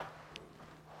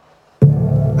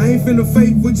I ain't finna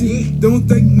fake with you. Don't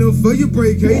think enough for you,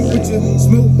 break hate with you.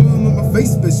 Smoke bomb on my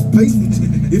face, bitch, place with you.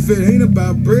 If it ain't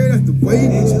about bread, I have to wait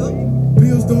with you.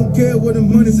 Bills don't care where the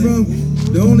money from.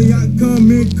 The only outcome,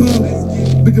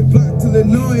 income. Big a plot till it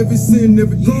know every sin,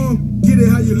 every crime. Get it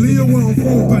how you live, we on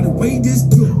phone, by the way this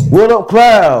took. What up,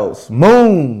 clouds,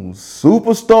 moons,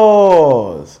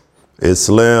 superstars? It's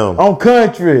Slim. On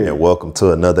country. And welcome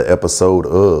to another episode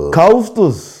of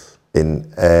Coasters.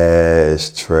 In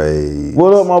Ashtrays.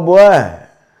 What up, my boy?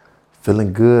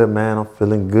 Feeling good, man. I'm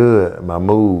feeling good. My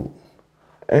mood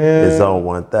is on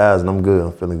 1,000. I'm good.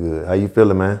 I'm feeling good. How you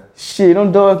feeling, man? Shit,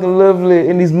 I'm dark and lovely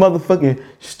in these motherfucking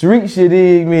streets, you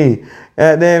dig me?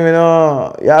 God damn it,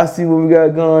 y'all see what we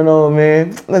got going on,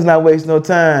 man. Let's not waste no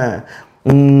time.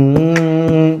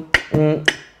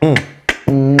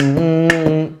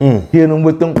 Hit them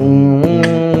with them.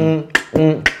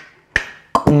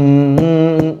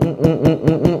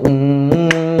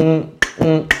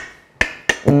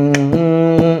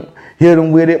 Hit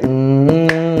them with it.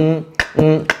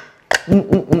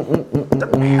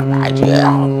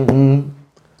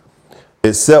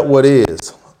 Accept what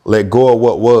is, let go of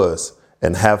what was,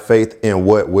 and have faith in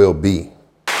what will be.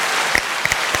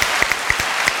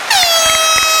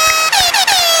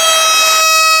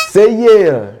 Say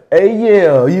yeah, hey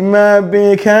yeah, you mind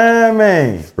being kind,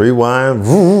 man? Rewind.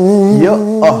 Yeah,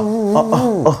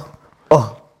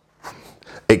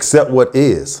 Accept what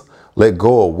is, let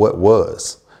go of what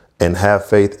was, and have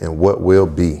faith in what will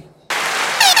be.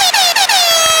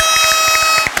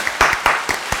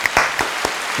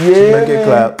 Yeah, Make it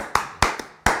clap.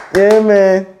 Yeah,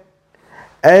 man.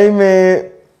 Hey,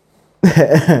 man.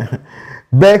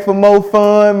 Back for more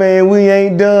fun, man. We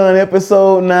ain't done.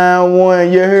 Episode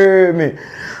 9-1. You heard me.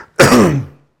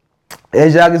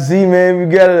 As y'all can see, man, we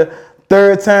got a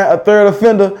third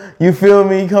offender. You feel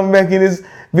me? Come back in this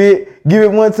bit. Give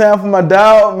it one time for my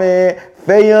dog, man.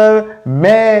 Fayon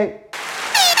Mag.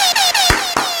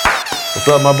 What's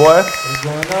up, my boy? What's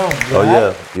going on? Oh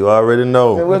yeah, you already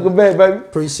know. Man, welcome back, baby.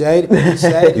 Appreciate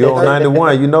it. You on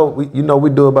 91? You know we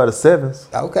do about the sevens.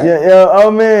 Okay. Yeah.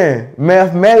 Oh man,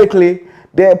 mathematically,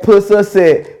 that puts us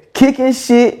at kicking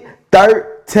shit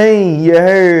 13. You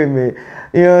heard me.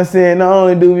 You know what I'm saying? Not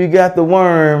only do we got the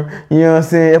worm, you know what I'm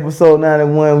saying, episode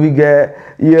 91, we got,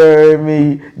 you heard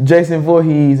me, Jason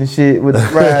Voorhees and shit with the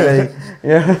Friday. You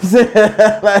know what I'm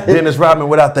saying? Like, Dennis Rodman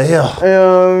without the hair. you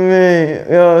know what I mean?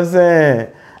 You know what I'm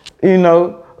saying? You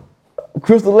know,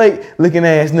 Crystal Lake looking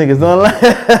ass niggas, don't lie.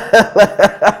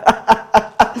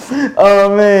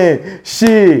 Oh man,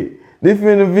 shit. This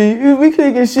finna be, we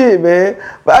kicking shit, man.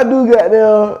 But I do got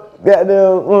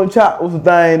them want to chop with some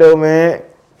thing though, man.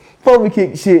 Before we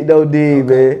kick shit though, dig,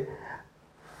 man.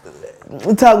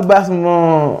 We talk about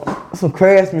some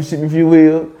craftsmanship, if you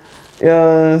will. You know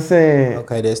what I'm saying?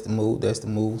 Okay, that's the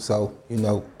move. So, you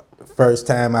know, first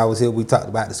time I was here, we talked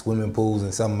about the swimming pools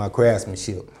and some of my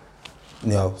craftsmanship. You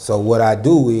know, so what I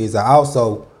do is I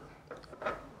also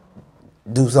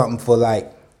do something for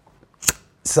like,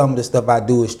 some of the stuff I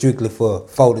do is strictly for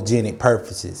photogenic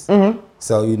purposes. Mm-hmm.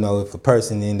 So, you know, if a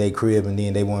person in their crib and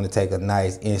then they want to take a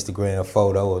nice Instagram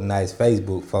photo or a nice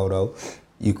Facebook photo,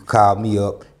 you can call me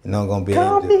up and I'm going to be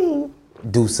able to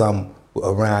do something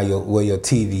around where your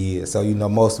TV is. So, you know,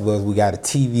 most of us, we got a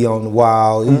TV on the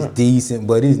wall. It's decent,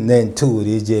 but it's nothing to it.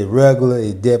 It's just regular.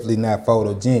 It's definitely not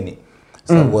photogenic.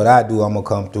 So what I do, I'm going to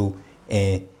come through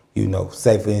and, you know,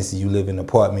 say for instance, you live in an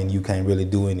apartment, you can't really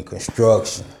do any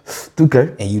construction.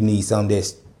 Okay. And you need something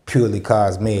that's purely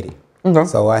cosmetic. Okay.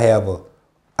 So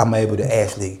I'm able to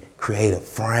actually create a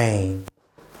frame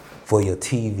for your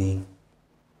TV,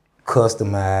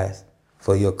 customized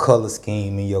for your color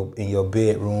scheme in your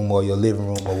bedroom or your living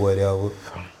room or whatever.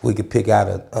 We could pick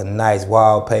out a nice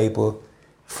wallpaper,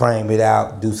 frame it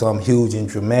out, do something huge and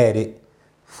dramatic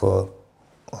for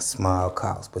a small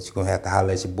cost. But you're gonna have to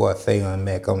holler at your boy Fayon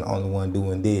Mac. I'm the only one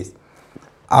doing this.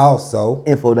 Also,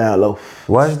 Info down low.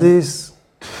 Watch this.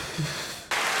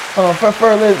 First,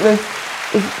 let's,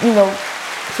 you know,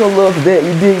 show love for that.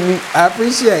 You dig me? I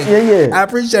appreciate it. Yeah. I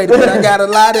appreciate it, but I got a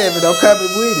lot of it. I'm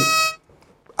coming with it.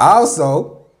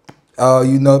 Also,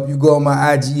 you know, if you go on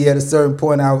my IG at a certain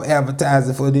point, I was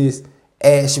advertising for this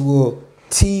actual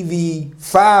TV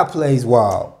fireplace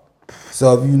wall.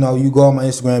 So if you know, you go on my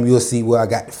Instagram, you'll see where I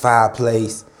got the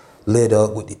fireplace lit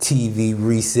up with the TV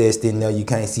recessed in there. You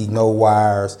can't see no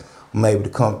wires. I'm able to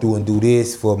come through and do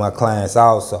this for my clients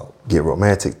also. Get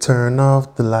romantic, turn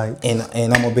off the light. And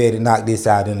I'm gonna be able to knock this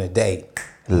out in a day.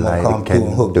 I'm gonna Light come through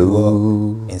and hook do. you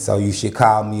up. And so you should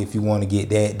call me if you want to get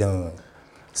that done.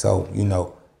 So, you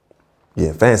know.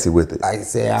 Yeah, fancy with it. Like I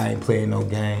said, I ain't playing no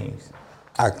games.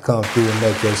 I can come through and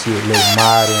make that shit look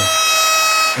modern,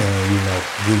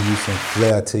 and, give you some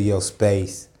flair to your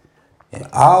space. And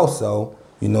also,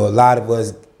 a lot of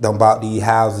us don't bought these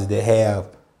houses that have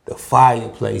the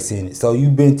fireplace in it. So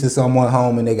you've been to someone's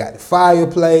home and they got the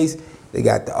fireplace, they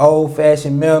got the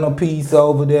old-fashioned mantelpiece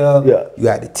over there. Yeah. You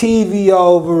got the TV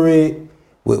over it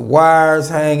with wires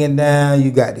hanging down.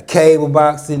 You got the cable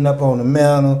box sitting up on the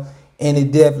mantel, and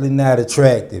it's definitely not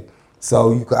attractive.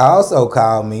 So you can also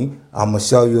call me. I'm gonna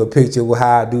show you a picture of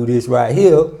how I do this right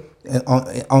here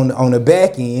on the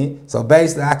back end. So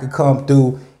basically, I can come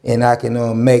through and I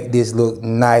can make this look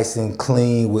nice and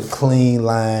clean with clean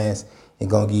lines and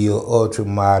gonna give you an ultra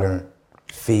modern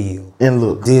feel. And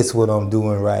look, This what I'm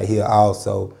doing right here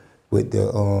also with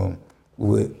the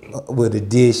with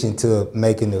addition to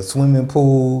making the swimming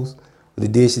pools, with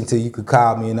addition to you could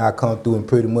call me and I come through and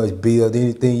pretty much build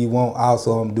anything you want.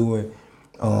 Also, I'm doing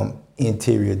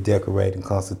interior decorating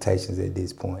consultations at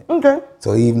this point. okay.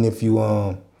 So even if you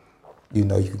you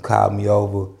can call me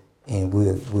over and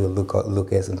we'll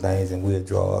look at some things and we'll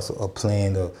draw us a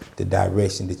plan of the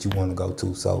direction that you want to go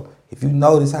to. So if you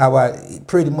notice how I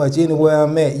pretty much anywhere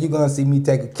I'm at, you're gonna see me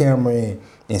take a camera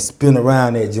and spin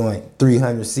around that joint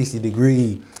 360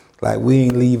 degrees. Like we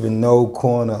ain't leaving no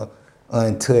corner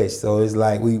untouched. So it's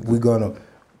like we're gonna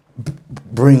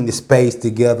bring the space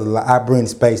together. I bring the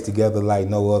space together like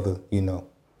no other,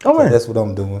 Oh, So man. that's what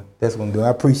I'm doing. I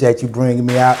appreciate you bringing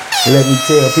me out and let me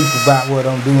tell people about what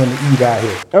I'm doing to eat out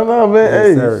here. Oh, no, man. Yes,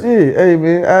 Hey, sir. shit. Hey,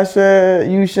 man. I share,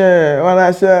 you share. Why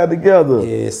not share together?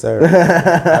 Yes, sir.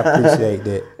 I appreciate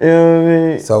that. You know what I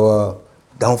mean? So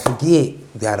don't forget, you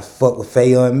gotta fuck with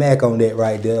Fayon Mac on that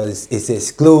right there. It's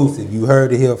exclusive. You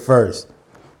heard it here first.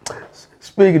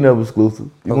 Speaking of exclusive,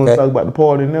 you want Okay. to talk about the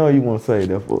party now or you want to say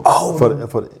that for?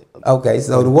 Okay,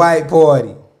 so the white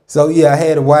party. So yeah, I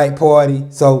had a white party.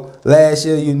 So last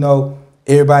year,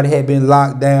 everybody had been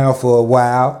locked down for a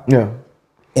while. Yeah.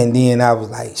 And then I was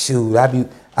like, shoot,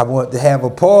 I want to have a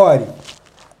party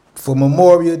for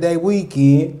Memorial Day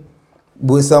weekend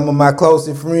with some of my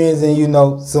closest friends and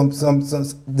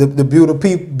the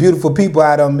beautiful people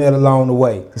I done met along the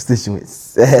way. Constituents.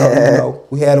 So,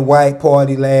 we had a white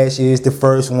party last year. It's the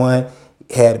first one.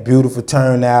 Had a beautiful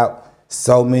turnout.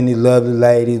 So many lovely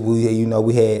ladies.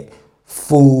 We had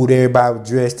food. Everybody was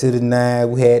dressed to the nine.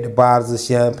 We had the bottles of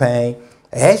champagne.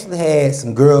 I actually had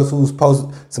some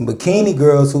some bikini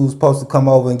girls who was supposed to come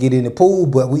over and get in the pool,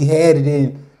 but we had it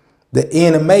in the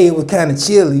end of May. It was kind of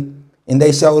chilly, and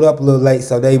they showed up a little late,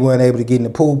 so they weren't able to get in the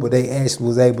pool. But they actually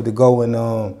was able to go and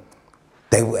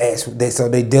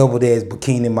they doubled as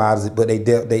bikini models, but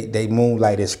they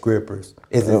moonlight as strippers,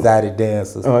 as exotic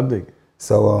dancers. Oh, I dig it.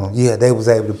 So they was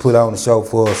able to put on a show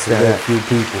for us, select few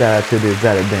people. Shout out to the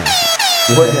exotic dance.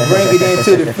 But to bring it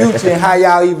into the future and how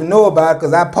y'all even know about it,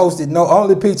 because I posted no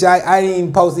only picture. I didn't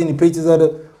even post any pictures of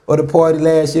the party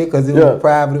last year because it was a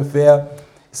private affair.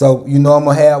 So I'm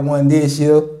gonna have one this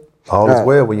year. All is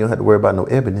well when you don't have to worry about no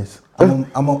ebonies. I'm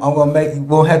gonna make you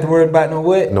won't have to worry about no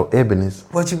what? No ebonies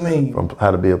What you mean? from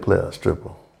How to Be a Player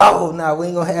stripper. Oh no, we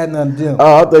ain't gonna have none of them.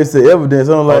 Oh, I thought you said evidence.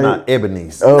 I'm Oh, like, not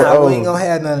ebonies. We ain't gonna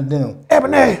have none of them.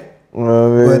 Ebony.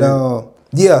 But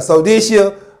yeah, so this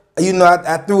year,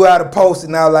 I threw out a post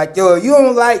and I was like, yo, you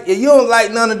don't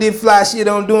like none of this fly shit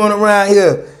I'm doing around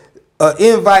here.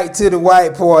 Invite to the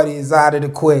white party is out of the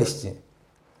question.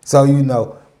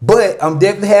 So but I'm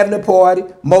definitely having a party.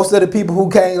 Most of the people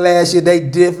who came last year, they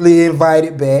definitely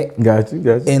invited back. Got you.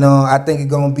 And I think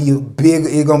it's gonna be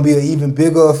an even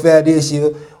bigger affair this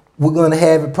year. We're gonna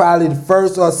have it probably the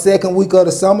first or second week of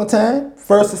the summertime.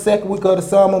 First or second week of the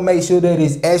summer. Make sure that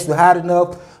it's actually hot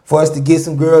enough for us to get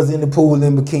some girls in the pool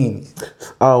in bikinis.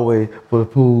 Always for the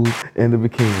pool and the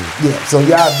bikini. Yeah, so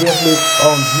y'all definitely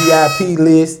on VIP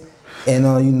list. And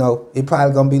it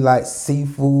probably gonna be like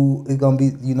seafood. It's gonna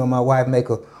be, my wife make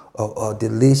a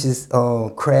delicious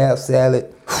crab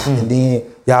salad. And then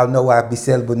y'all know I be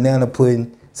selling banana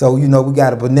pudding. So we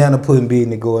got a banana pudding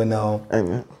business going on.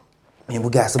 Amen. And we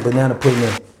got some banana pudding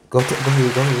in. Go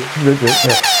ahead. Look at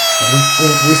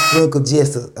Yeah. We sprinkle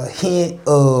just a hint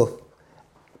of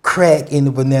crack in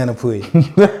the banana pudding.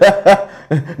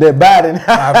 that body.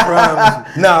 I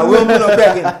promise you. No, we don't put no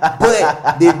crack in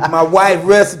it. But my wife's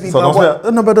recipe. So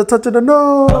nobody touching the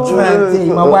nose. I'm trying to tell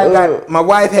you, my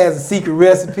wife has a secret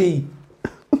recipe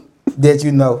that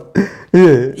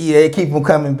Yeah. it keep them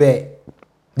coming back.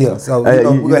 Yeah, so we're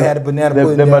gonna have the banana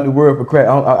pudding. That's my new word for crack.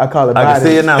 I call it. I can Biden.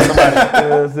 see it now.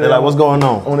 Somebody, they're like, what's going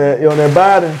on? On that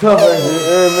Biden tough.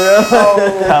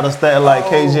 Man. How to stat like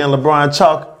KG and LeBron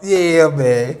chalk. Yeah,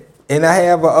 man. And I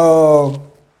have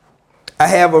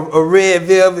a red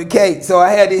velvet cake. So I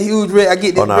had this huge red. I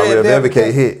get this Oh, no, red velvet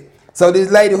cake hit. So this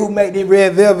lady who made this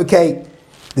red velvet cake,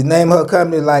 The name of her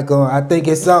company, like, I think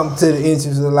it's something to the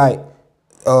interest of like,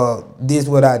 this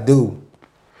what I do.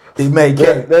 It may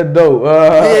get That's dope.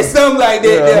 yeah, something like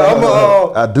that.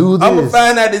 Yeah, I do this. I'm gonna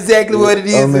find out exactly what it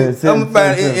is. Oh, man, I'm gonna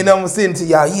find it, and I'm gonna send it to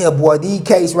y'all. Yeah, boy, these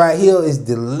cakes right here is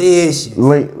delicious.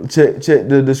 Link, check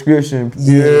the description.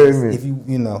 You Yes, heard me? if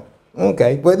you know.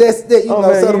 Okay, but that's that. You Oh, know,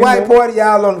 man, so the you white know. party,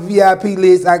 y'all on the VIP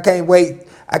list. I can't wait.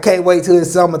 I can't wait till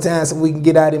it's summertime so we can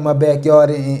get out in my backyard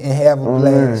and have a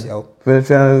blast, yo. Finna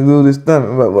trying to do this stomach.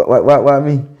 Why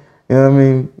me? You know what I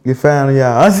mean? Get found,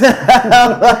 y'all.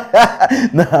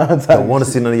 Nah, I'm Don't talking. want to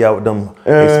see none of y'all with them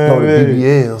exploded man.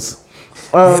 BBLs.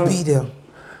 We'll be there.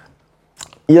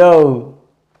 Yo.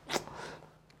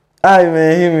 Alright,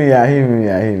 man, hear me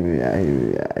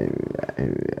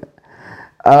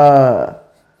out.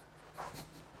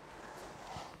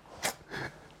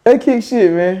 They kick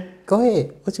shit, man. Go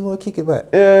ahead. What you want to kick it back?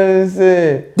 You know what I'm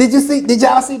saying? Did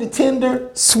y'all see the Tinder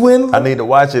swindler? I need to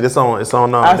watch it. It's on. I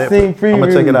Netflix. seen previews. I'm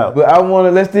gonna check it out. But I want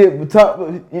to, let's talk.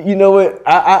 You know what?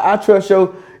 I trust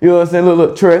your, you know what I'm saying?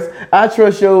 Look, trust. I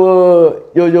trust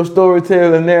your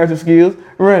storytelling and narrative skills.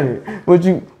 Run it. What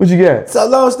you got? So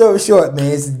long story short, man,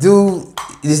 this dude,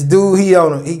 he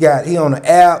on the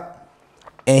app,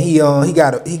 and he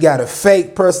got a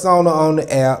fake persona on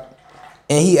the app,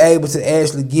 and he able to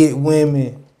actually get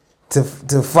women to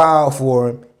fall for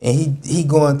him, and he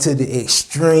going to the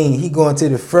extreme. He going to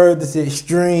the furthest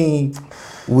extreme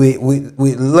with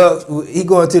lux. He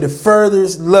going to the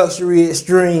furthest luxury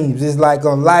extremes. It's like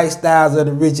on Lifestyles of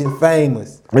the Rich and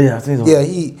Famous. Yeah, I seen some. Yeah,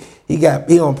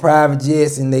 he on private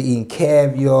jets and they eating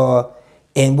caviar.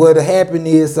 And what'll happen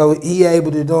is, so he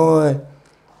able to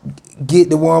get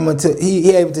the woman to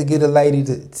he able to get a lady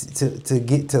to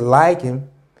get to like him,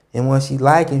 and once she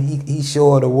like him, he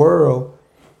show her the world,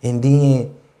 and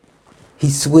then he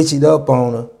switch it up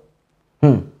on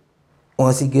her.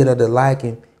 Once he get her to like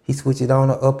him, he switch it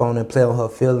up on her and play on her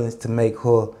feelings to make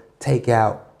her take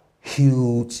out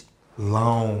huge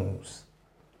loans.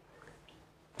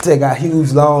 Take out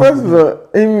huge loans. First of all,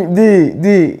 hear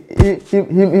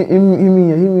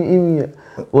me.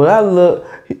 What I love,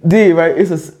 right?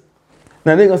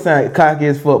 Now they gonna sound cocky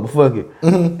as fuck, but fuck it.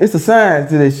 It's a science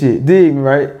to that shit. Dig me,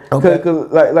 right? Okay.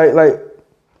 Cause like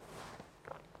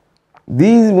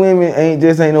these women ain't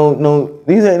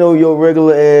no your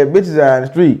regular ass bitches out in the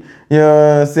street. You know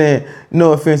what I'm saying?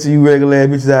 No offense to you regular ass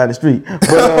bitches out in the street,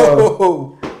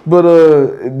 but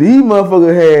these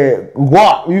motherfuckers had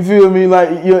guap. You feel me?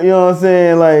 Like you know what I'm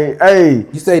saying? Like, hey,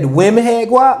 You say the women had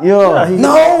guap? Yeah.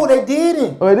 No, they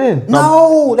didn't. Oh, they didn't?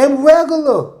 No, they were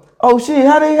regular. Oh shit,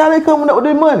 how they coming up with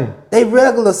their money? They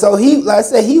regular. So he, like I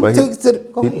said, he But took it to the.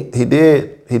 Go ahead. He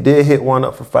did hit one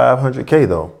up for $500K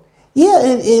though. Yeah,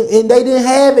 and they didn't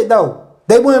have it though.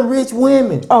 They weren't rich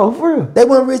women. Oh, for real? They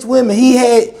weren't rich women. He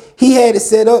had it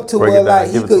set up to Break where it down,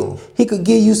 like give it to him. he could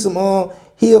give you some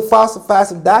he'll falsify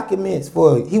some documents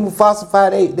for you. He would falsify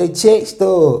they check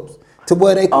stubs to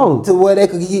where they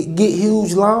could get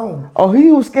huge loans. Oh,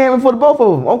 he was scamming for the both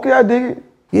of them. Okay, I dig it.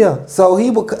 Yeah. So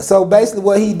basically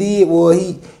what he did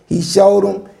was he showed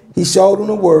them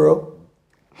the world,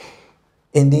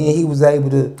 and then he was able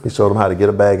to. He showed him how to get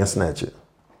a bag and snatch it.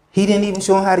 He didn't even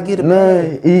show him how to get a Nah,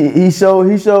 bag. he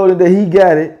showed it that he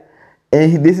got it,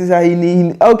 and this is how he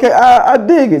need. Okay, I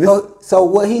dig it. So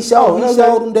what he showed, Oh, okay.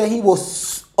 showed him that he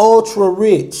was ultra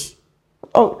rich.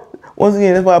 Oh, once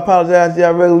again, that's why I apologize to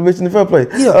y'all regular bitch in the first place.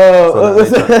 Yeah. So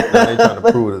now they trying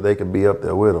to prove that they could be up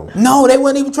there with him. No, they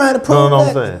weren't even trying to prove No, I'm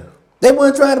that. saying. They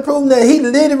weren't trying to prove that. He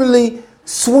literally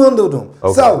swindled them.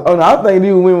 Okay. So Oh no, I think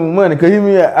these women with money. Cause hear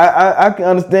me, I can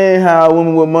understand how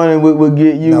women with money would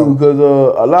get you. No. Cause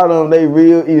a lot of them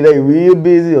either they real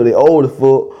busy or they old as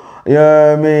fuck. You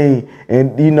know what I mean?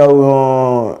 And you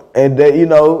know, and they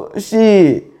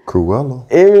shit. Cruella.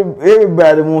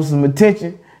 Everybody wants some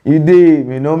attention. You dig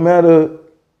me? No matter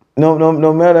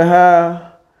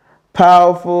how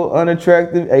powerful,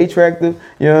 unattractive, attractive.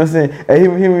 You know what I'm saying? Hey,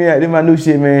 hear me out. This my new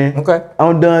shit, man. Okay.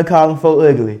 I'm done calling folk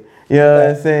ugly. You know what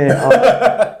I'm saying?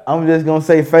 I'm just gonna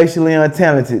say facially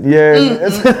untalented. Yeah.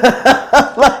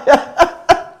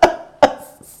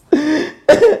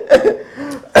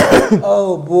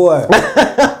 oh boy.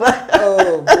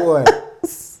 Oh boy.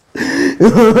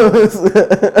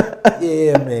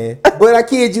 Yeah, man. But I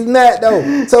kid you not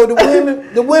though. So the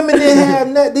women didn't have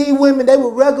nothing. These women, they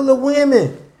were regular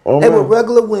women. They were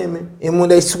regular women. And when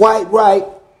they swipe right,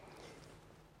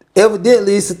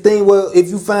 evidently it's a thing where if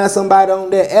you find somebody on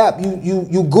that app,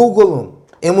 you Google them.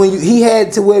 And when he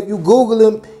had to where if you Google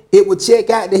him, it would check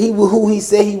out that he was who he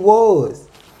said he was.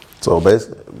 So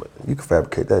basically, you can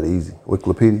fabricate that easy.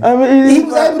 Wikipedia. I mean, He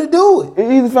was able to do it.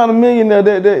 He either found a millionaire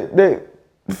that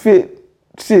fit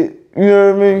shit. You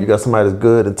know what I mean? You got somebody that's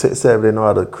good and tech savvy. They know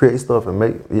how to create stuff and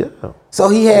make. Yeah. So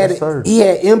he had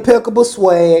impeccable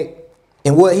swag,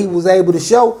 and what he was able to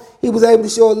show, he was able to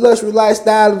show a luxury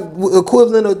lifestyle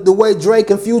equivalent of the way Drake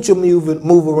and Future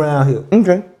move around here.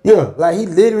 Okay. Yeah, like he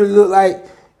literally looked like,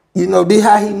 you know, this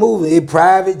how he moving in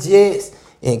private jets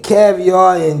and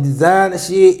caviar and designer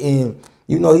shit, and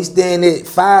you know he staying at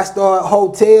 5-star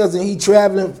hotels and he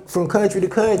traveling from country to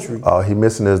country. All he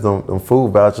missing is them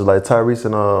food vouchers like Tyrese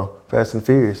and Fast and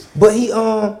Furious. But he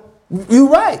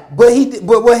you right.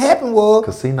 But what happened was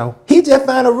Casino. he just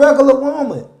found a regular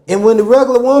woman, and when the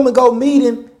regular woman go meet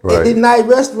him at this nice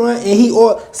restaurant, and he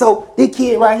order. So this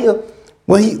kid right here,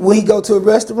 when he go to a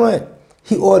restaurant,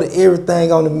 he order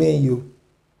everything on the menu.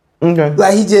 Okay.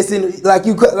 Like he just like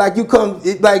you come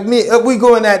like me. We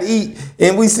going out to eat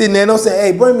and we sitting there and I'm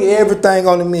saying, hey, bring me everything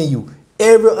on the menu,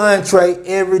 every entree,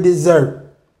 every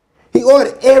dessert. He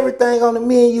ordered everything on the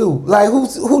menu. Like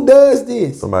who does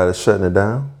this? Somebody that's shutting it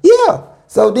down. Yeah.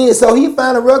 So he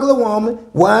found a regular woman,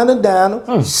 wine her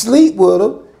down, sleep with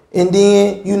her, and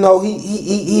then you know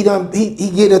he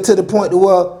get her to the point to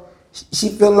where she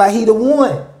feeling like he the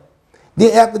one.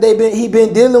 Then after he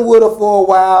been dealing with her for a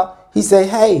while, he say,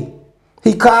 hey,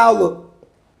 he called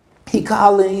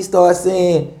her and he started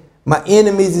saying, my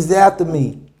enemies is after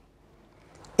me.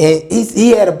 And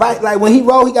he had a bike, like when he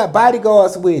rode, he got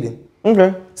bodyguards with him.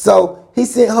 Okay. So he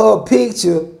sent her a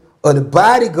picture of the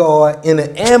bodyguard in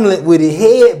an ambulance with his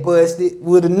head busted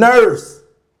with a nurse.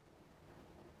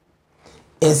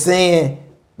 And saying,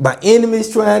 my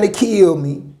enemy's trying to kill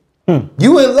me.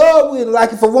 You in love with him.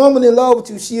 Like if a woman in love with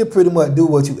you, she'll pretty much do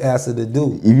what you ask her to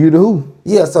do. If you the who?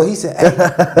 Yeah, so he said, hey,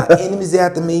 my enemy's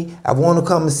after me. I want to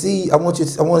come and see. I want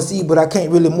to see you, but I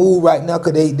can't really move right now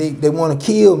because they want to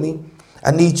kill me.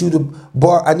 I need you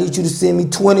to send me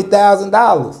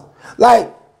 $20,000.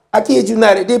 Like, I kid you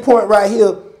not, at this point right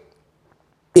here,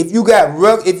 if your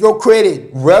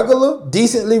credit regular,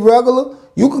 decently regular,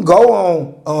 you can go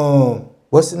on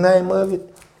what's the name of it?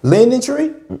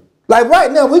 LendingTree. Like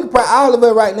right now, all of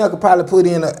us right now could probably put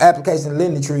in an application to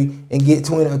LendingTree and get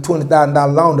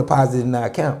 $20,000 loan deposit in our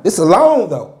account. It's a loan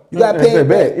though. You got to pay it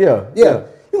back. Yeah.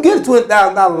 You can get a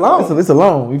 $20,000 loan. It's a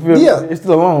loan. You feel me? Yeah. It's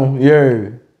still a loan.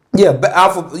 Yeah. Yeah, but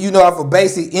off of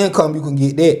basic income, you can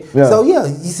get that. Yeah. So yeah,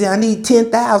 you say I need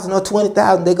 10,000 or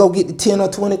 20,000. They go get the 10 or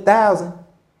 20,000,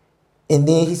 and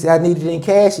then he said I need it in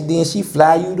cash, and then she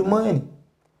fly you the money.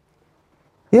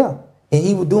 Yeah, and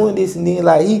he was doing this, and then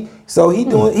like he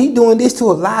doing this to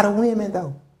a lot of women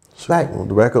though. Like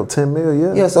the rack up 10 mil,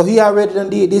 yeah. Yeah, so he already done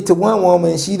did this to one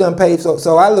woman, and she done paid.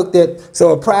 So I looked at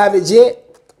a private jet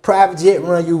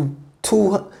run you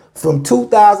from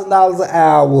 $2,000 an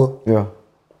hour. Yeah.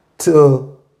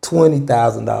 To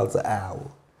 $20,000 an hour.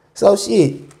 So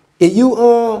shit, if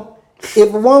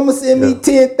a woman send me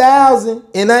 10,000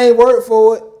 and I ain't work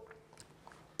for it,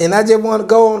 and I just want to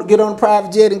get on a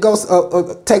private jet and go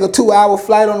take a 2-hour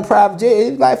flight on a private jet,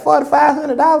 it's like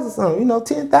 $4,500 or something. You know,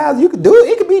 10,000, you could do it.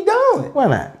 It could be done. Why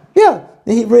not? Yeah.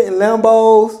 Then he renting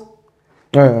Lambos.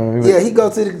 Yeah, he go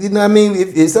to the, you know what I mean?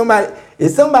 If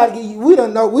somebody, we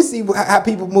don't know, we see how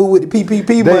people move with the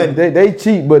PPP money. They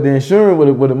cheap, but the insurance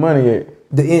where the money at?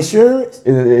 The insurance?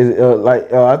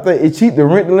 I think it's cheap to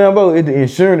rent the Lambo. The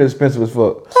insurance is expensive as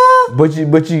fuck. But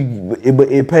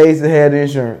it pays to have the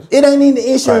insurance. It ain't even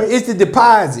the insurance. Right. It's the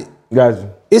deposit.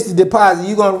 Gotcha. It's the deposit.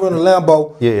 You gonna rent a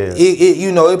Lambo? Yeah.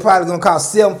 It probably gonna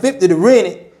cost $750 to rent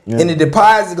it. Yeah. And the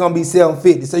deposit is gonna be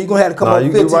 $750, so you're gonna have to come up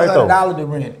with $1,500 to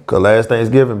rent it. Cause last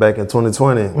Thanksgiving back in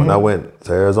 2020, when I went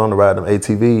to Arizona to ride them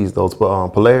ATVs, those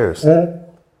Polaris,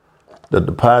 the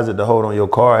deposit to hold on your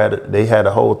car they had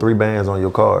to hold 3 bands on your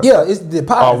car. Yeah, it's the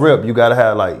deposit. All rip, you gotta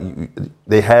have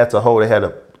they had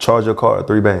to charge your car at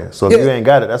 3 bands. So if you ain't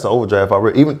got it, that's an overdraft.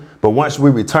 But once we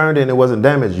returned it and it wasn't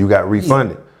damaged, you got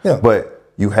refunded. Yeah. But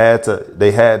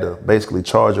they had to basically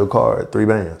charge your car at 3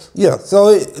 bands. Yeah,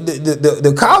 so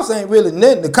the cost ain't really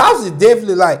nothing. The cost is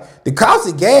definitely the cost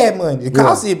is gas money. The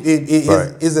cost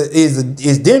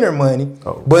is dinner money,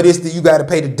 but you got to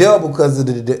pay the double because of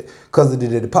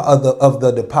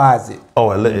the deposit. Oh,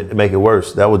 and it make it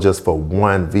worse. That was just for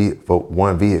one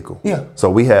vehicle. Yeah.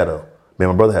 So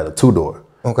my brother had a 2-door.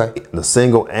 Okay. The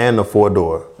single and the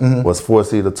 4-door was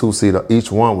 4-seater, 2-seater.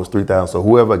 Each one was $3,000. So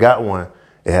whoever got one,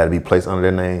 it had to be placed under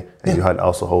their name, and you had to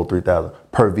also hold $3,000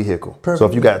 per vehicle. So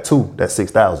if you got 2, that's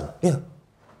 $6,000. Yeah.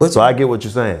 So I get what you're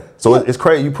saying. So it's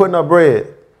crazy. You putting up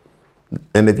bread,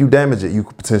 and if you damage it, you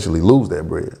could potentially lose that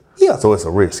bread. Yeah. So it's a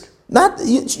risk.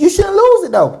 You shouldn't lose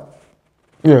it though.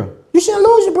 Yeah. You shouldn't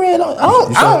lose your bread. I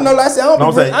don't know. Like I said,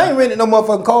 I ain't renting no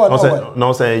motherfucking car.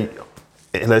 I'm saying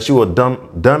unless you a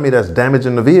dummy that's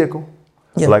damaging the vehicle,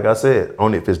 Yeah. Like I said,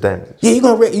 only if it's damaged. Yeah, you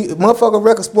motherfucker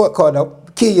wreck a sport car though.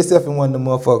 Kill yourself in one of them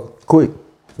motherfuckers. Quick.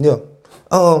 Yeah.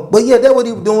 But yeah, that's what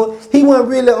he was doing. He wasn't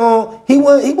really he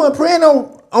wasn't preying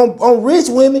on rich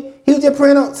women. He was just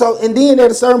preying on and then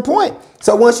at a certain point.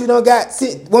 So once you don't got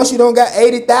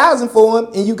 80,000 for him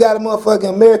and you got a motherfucking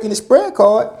American Express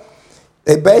card,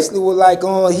 it basically was like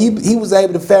he was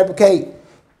able to fabricate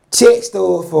check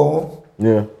stores for him.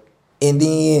 Yeah. And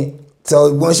then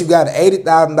so once you got an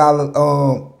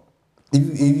 $80,000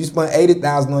 if you spend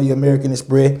 $80,000 on your American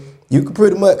Express, you can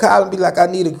pretty much call and be like, I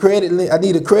need a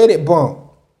credit bump.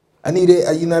 I need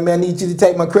it, you know what I mean? I need you to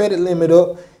take my credit limit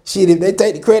up. Shit, if they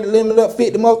take the credit limit up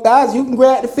 50 more thousand, you can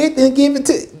grab the 50 and give it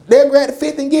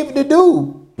to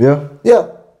dude. Yeah.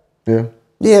 Yeah. Yeah.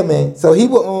 Yeah, man. So he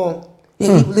was he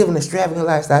was living an extravagant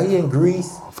lifestyle. He in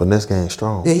Greece. Finesse game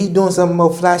strong. Yeah, he doing some of the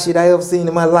most fly shit I ever seen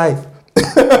in my life.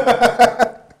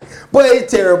 But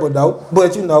it's terrible though.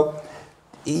 But you know,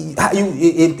 it He's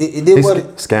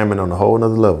scamming on a whole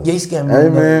nother level. Yeah, he's scamming Hey, on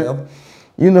another man. level.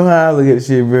 You know how I look at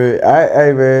shit, bro.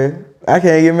 Hey, man, I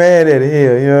can't get mad at it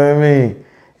here. You know what I mean?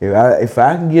 If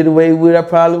I can get away with it, I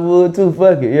probably would too.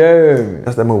 Fuck it, yeah.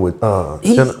 That's that movie with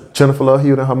Jennifer Love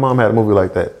Hewitt and her mom had a movie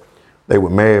like that. They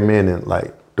would marry men and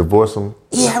like divorce them.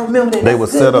 Yeah, I remember that. They would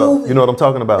set up. Movie. You know what I'm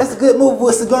talking about? That's a good movie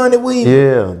with Sigourney Weaver.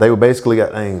 Yeah, they would basically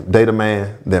date a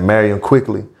man, then marry him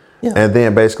quickly, and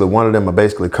then basically one of them would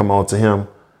basically come on to him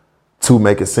to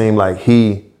make it seem like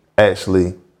he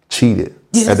actually cheated.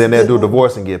 Yeah, and then they'll do a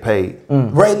divorce and get paid.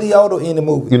 Ray Liotta in the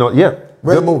movie. You know, yeah,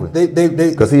 good movie.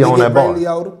 Because he on that bar. Ray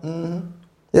Liotta. Mm-hmm.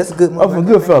 That's a good movie. Oh, from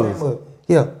Goodfellas.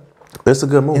 Yeah. It's a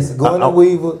good movie. It's Sigourney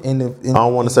Weaver I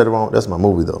don't want to say it wrong. That's my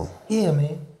movie though. Yeah,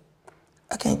 man.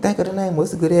 I can't think of the name.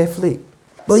 It's a good ass flick.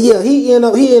 But yeah, he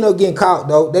ended up getting caught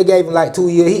though. They gave him like 2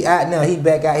 years. He out now. He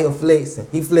back out here flexing.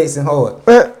 He flexing hard.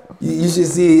 You should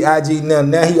see IG now.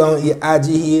 Now he on IG.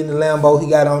 He in the Lambo. He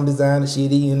got on designer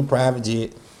shit. He in the private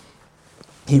jet.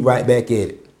 He right back at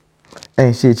it.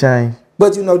 Ain't shit changed.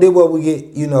 But you know, that's what we get.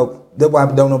 You know, that's why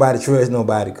don't nobody trust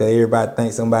nobody, cause everybody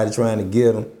thinks somebody trying to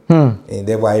get them, and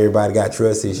that's why everybody got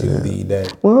trust issues these days.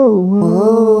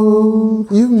 Whoa,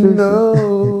 you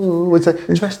know, what's that?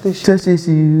 Trust issues. Trust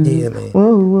issues. Yeah, man.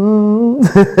 Whoa.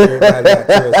 Everybody got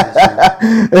trust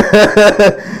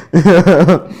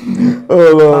issues.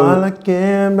 All I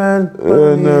can about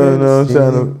no, I'm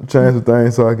trying to change some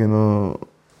things so I can,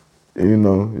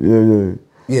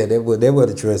 Yeah, that where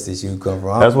the trust issue come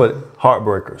from. That's what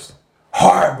Heartbreakers.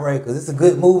 Heartbreakers. It's a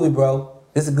good movie, bro.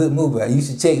 It's a good movie. You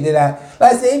should check that out.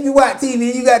 Like I said, if you watch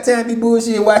TV, you got time to be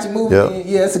bullshit and watch a movie.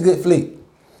 Yeah, it's a good flick.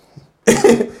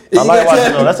 I like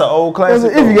watching it. That's an old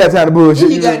classic. If you got time to bullshit.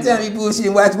 If you got time to be bullshit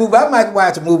and watch a movie, I might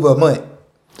watch a movie a month.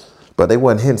 But they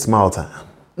wasn't hitting small time.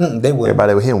 They wasn't.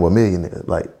 Everybody was hitting with millionaires,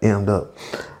 like emmed up.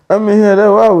 I mean, yeah, that's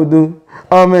what I would do.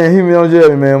 Oh man, hit me on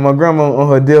Jerry, man. My grandma on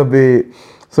her deathbed.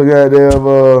 So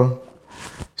goddamn,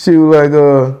 she was like,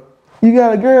 you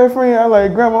got a girlfriend? I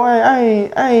like, Grandma, I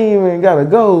ain't even got a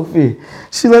goldfish.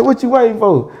 She like, what you waiting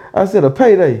for? I said, a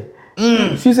payday.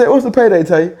 She said, what's the payday,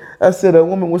 Tay? I said, a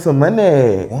woman with some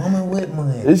money. Woman with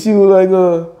money. And she was like,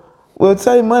 well,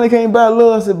 Tay, money can't buy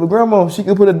love. I said, but Grandma, she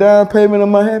could put a down payment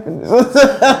on my happiness.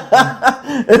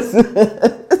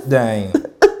 Dang.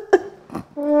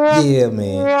 Yeah,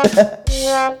 man.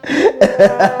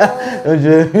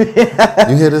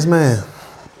 You hear this man?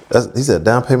 He said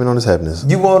down payment on his happiness.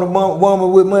 You want a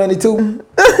woman with money too?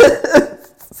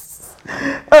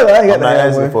 I'm not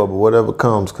asking for it, but whatever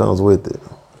comes with it.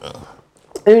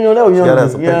 And you know, that was young. You know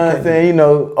some what I'm saying? You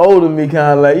know, older me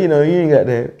kind of like, you know, you ain't got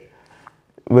that.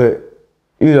 But,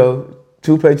 you know,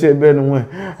 2 paychecks better than one.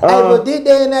 Hey, but this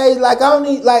day and age, like, I don't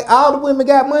need, like, all the women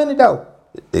got money though.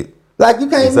 Like, you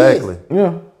can't exactly. Miss.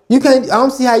 Yeah. You can't. I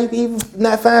don't see how you can even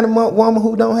not find a woman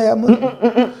who don't have money.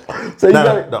 So you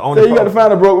got to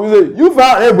find a broke. You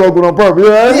found that broke on purpose.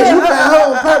 Yeah, you found her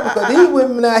on purpose because these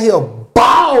women out here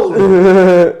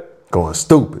balling, going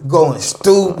stupid.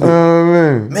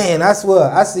 Man, I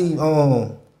swear, I see.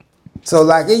 So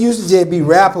like it used to just be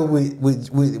rapper with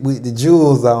the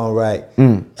jewels on, right?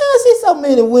 I see so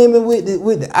many women with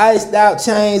the iced out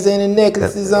chains and the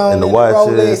necklaces on and the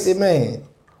watches. Rolex, man.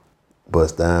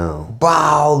 Bust down.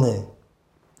 Balling.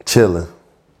 Chilling.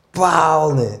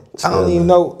 I don't even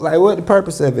know, like, what the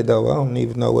purpose of it, though. I don't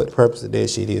even know what the purpose of that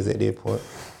shit is at this point.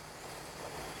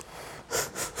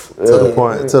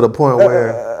 To the point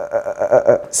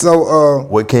where. So,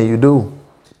 what can you do?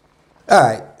 All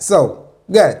right, so,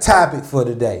 we got a topic for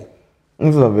today.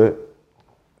 What's up, man?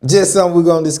 Just something we're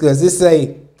going to discuss. It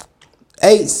say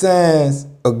 8 signs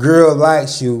a girl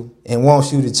likes you and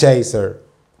wants you to chase her.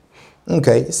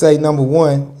 Okay, say number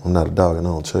 1. I'm not a dog and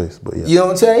I don't chase, but yeah. You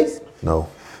don't chase? No.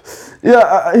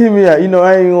 Yeah, hear me out. You know,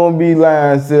 I ain't gonna be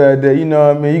lying and say like that. You know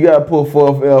what I mean? You gotta put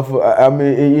forth effort. I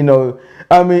mean, you know,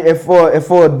 if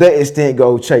for that extent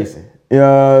go chasing. You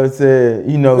know what I'm saying?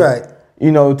 You know, Right.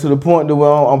 You know, to the point that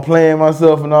where I'm playing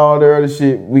myself and all the other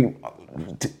shit.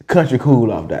 Country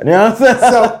cool off that. You know what I'm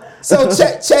saying? So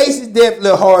chase is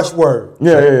definitely a harsh word.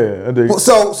 Yeah, I dig.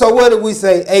 So what did we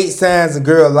say? 8 signs a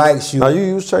girl likes you. Now you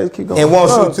use chase, keep going. And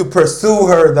wants you to pursue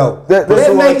her though. That's Let's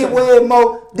what make I'm it way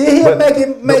more. Did he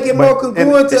make it more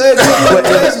congruent to us? But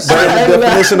in the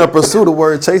definition of pursue, the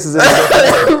word chase is in the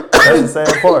definition. That's the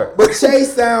same part. But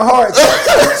chase sound hard.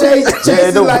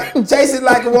 Chase is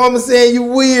like a woman saying you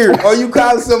weird or you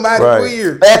calling somebody Right.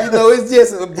 weird. You know, it's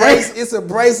just it's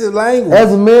abrasive language.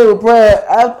 As a man with pride,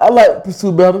 I like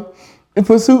pursue better. And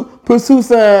pursue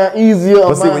sound easier.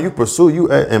 But see, when you pursue,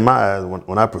 you in my eyes,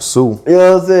 when I pursue, you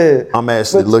know what I'm saying? I'm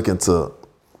actually looking to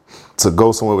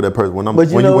go somewhere with that person. When But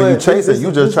you when know you what? chasing, you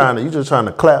just trying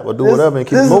to clap or do whatever and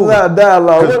keep this moving. This is not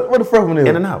dialogue. What the first one is?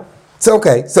 In and out. So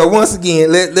okay. So once again,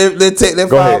 let's Go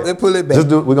ahead. let's pull it back.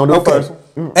 We're gonna do it first.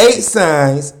 8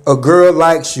 signs a girl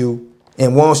likes you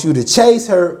and wants you to chase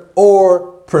her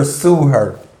or pursue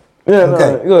her. Yeah,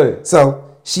 Okay. no, go ahead. So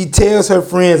she tells her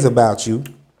friends about you.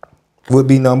 Would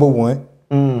be number 1.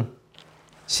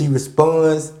 She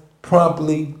responds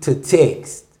promptly to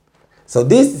text. So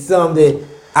this is something that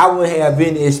I wouldn't have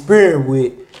any experience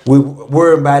with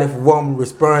worrying about if a woman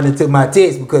responded to my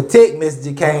text, because text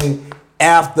message came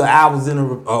after I was in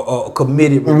a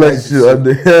committed relationship.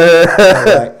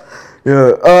 Right.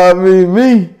 Yeah. I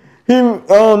mean, I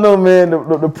don't know, man.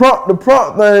 The prompt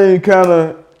thing kind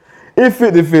of it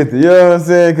 50-50. You know what I'm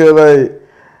saying?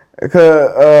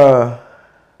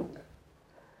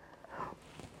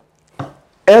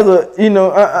 As a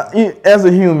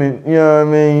human, you know what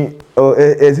I mean, or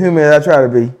as human as I try to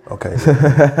be. Okay.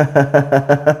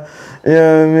 You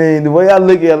know what I mean? The way I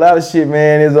look at a lot of shit,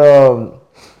 man, is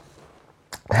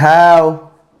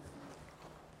how.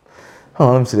 Hold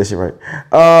on, let me see that shit right.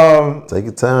 Take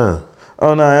your time.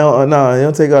 Oh no, it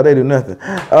don't take all day to do nothing.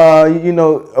 I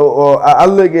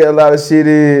look at a lot of shit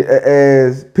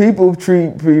as people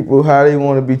treat people how they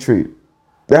want to be treated.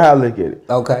 That's how I look at it.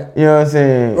 Okay. You know what I'm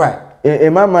saying? Right.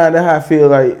 In my mind, that's how I feel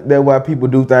like that's why people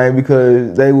do things,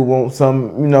 because they would want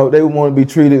they would want to be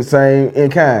treated the same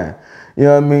in kind. You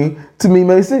know what I mean? To me,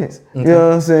 makes sense. Okay. You know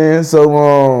what I'm saying?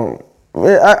 So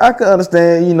I can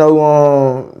understand,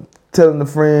 telling the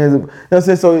friends, you know what I'm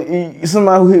saying? So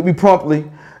somebody who hit me promptly,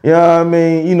 you know what I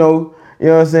mean? You know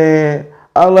what I'm saying?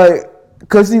 I love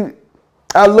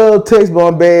text, but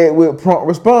I'm bad with prompt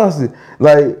responses.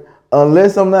 Like,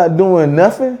 unless I'm not doing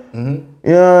nothing, you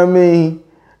know what I mean?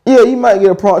 Yeah, you might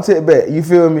get a prompt text back. You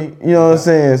feel me? You know what I'm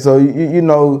saying? So,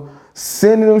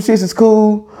 sending them shits is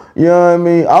cool. You know what I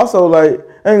mean? Also, like,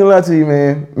 I ain't gonna lie to you,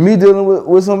 man. Me dealing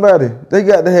with somebody, they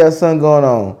got to have something going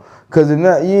on. Cause if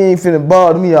not, you ain't finna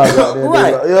bother me all goddamn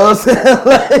right. day. You know what I'm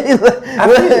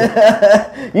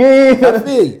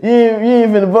saying? You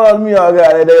ain't finna bother me all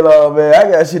goddamn day long, man. I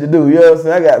got shit to do. You know what I'm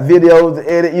saying? I got videos to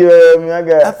edit. You know what I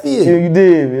mean? I feel you. You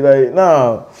did me like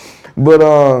no, but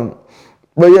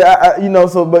yeah, I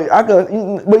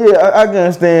can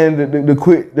understand the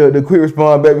quick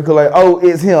response back, because like, oh,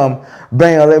 it's him.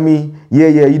 Bam, let me. Yeah,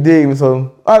 you dig me.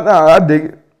 So I dig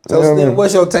it. So then,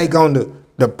 what's your take on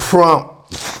the prompt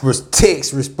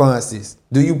text responses?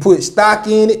 Do you put stock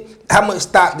in it? How much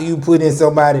stock do you put in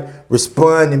somebody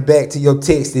responding back to your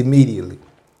text immediately?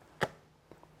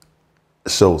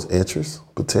 Shows interest,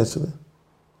 potentially.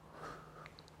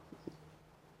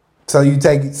 So you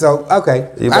take it. So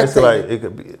okay. You basically like it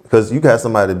could be, because you got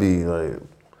somebody to be like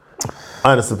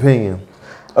honest opinion.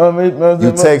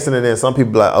 You texting it, and some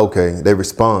people like, okay, they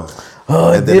respond.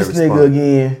 Oh, this nigga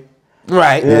again.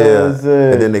 Right. Yeah.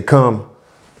 And then they come.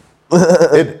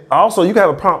 Also, you can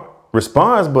have a prompt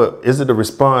response, but is it the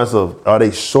response of, are they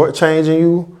shortchanging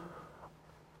you?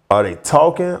 Are they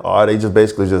talking? Or are they just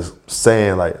basically just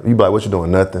saying, like, you be like, what you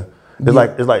doing? Nothing.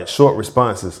 It's like short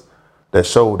responses that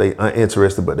show they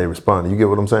uninterested, but they responding. You get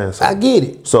what I'm saying? So, I get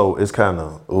it. So it's kind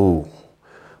of, ooh.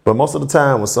 But most of the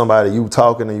time when somebody, you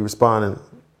talking and you responding,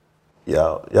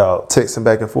 y'all texting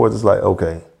back and forth, it's like,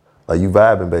 okay, like you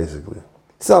vibing basically.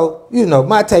 So,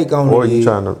 my take on it is, or you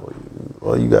trying to,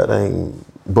 or you got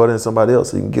butt in somebody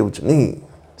else so you can get what you need.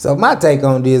 So my take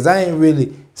on this, I ain't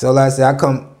really, so like I said,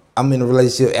 I'm in a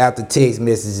relationship after text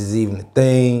messages even a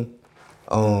thing.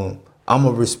 I'm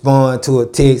gonna respond to a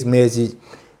text message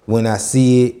when I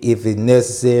see it, if it's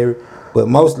necessary. But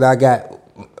mostly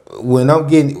when I'm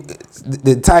getting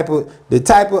the type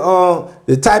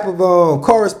of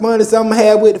correspondence I'm gonna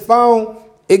have with the phone,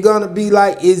 it gonna be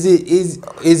like, is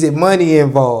it money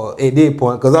involved at that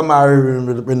point? Because I'm already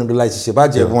in a relationship. I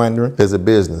just wondering. It's a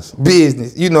business.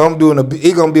 Business. You know,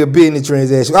 it's gonna be a business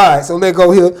transaction. All right, so let's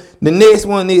go here. The next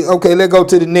one is, okay, let's go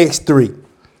to the next three.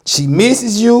 She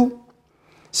misses you.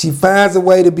 She finds a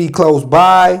way to be close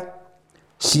by.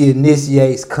 She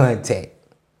initiates contact.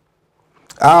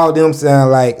 All them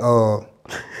sound like,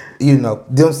 you know,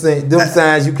 them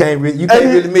signs you can't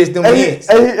really miss them hints.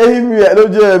 Hey, me out.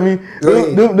 Don't judge me.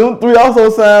 Them three also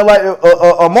sound like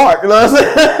a mark. You know what I'm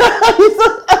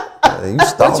saying? You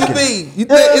stalking. What you mean? You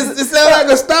think it sound like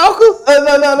a stalker?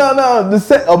 No.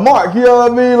 A mark. You know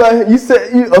what I mean? Like you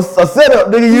said, a setup,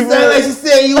 nigga. You sound like she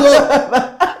set you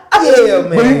up. Yeah,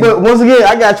 man. But once again,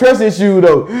 I got trust issues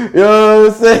though. You know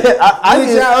what I'm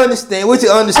saying? Y'all understand? What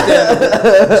you understand?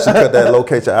 She cut that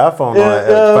locate your iPhone on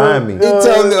and find me. You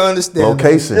totally understand.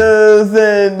 Location. You know what I'm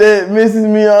saying? That misses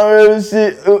me already.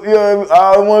 Shit. You know what I mean?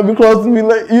 I want to be close to me.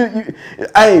 Like you.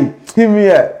 Hey, hit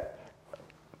me out.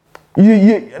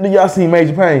 Y'all seen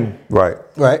Major Payne? Right.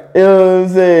 You know what I'm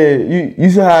saying? You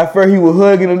saw how at first he was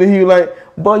hugging him, then he was like,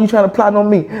 boy, you trying to plot on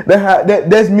me.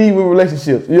 That's me with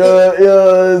relationships. You know what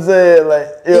I'm saying? Like,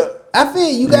 yeah. I feel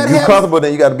you gotta have comfortable,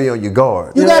 then you gotta be on your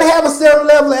guard. You gotta have a certain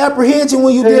level of apprehension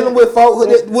when you're dealing with folk,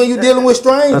 when you're dealing with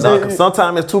strangers.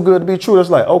 Sometimes it's too good to be true. It's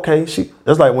like, okay,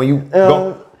 that's like when you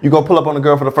go pull up on a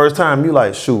girl for the first time, you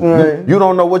like, shoot, you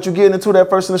don't know what you're getting into that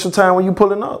first initial time when you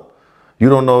pulling up. You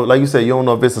don't know, like you said, you don't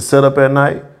know if it's a setup at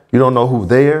night. You don't know who's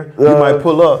there. You might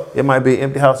pull up. It might be an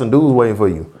empty house and dudes waiting for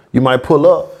you. You might pull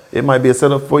up. It might be a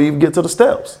setup before you even get to the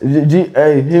steps.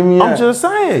 Hey, hear me out. I'm just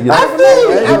saying. You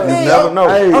never know.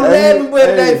 I'm laughing, but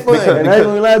it ain't funny. And I ain't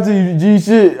gonna lie to you, G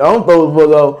shit. I don't throw the fuck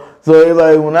off. So it's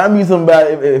like when I meet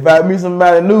somebody, if I meet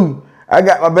somebody new, I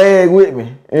got my bag with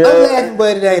me. I'm laughing,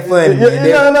 but it ain't funny. No.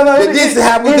 But this is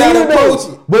how we gotta approach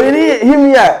it. But it is. Hear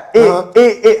me out.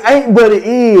 It ain't, but it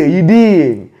is. You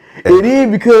did. It is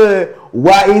because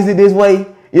why is it this way?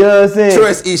 You know what I'm saying?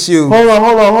 Trust issue. Hold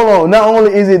on. Not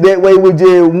only is it that way with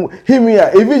just, hear me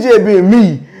out. If it's just being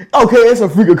me, okay, it's a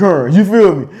freak occurrence. You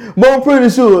feel me? But I'm pretty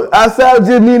sure outside of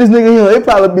just me and this nigga here, it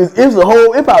probably a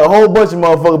whole bunch of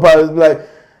motherfuckers probably be like,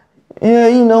 yeah,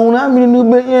 you know, when I meet a new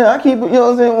bitch, yeah, I keep it, you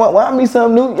know what I'm saying? When I meet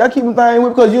something new, I keep a thing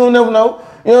with because you don't never know.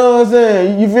 You know what I'm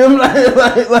saying? You feel me?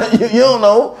 Like you don't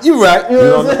know. You right. You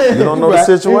know what I'm saying? You don't know the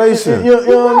situation. You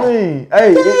know what I mean?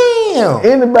 Hey, damn.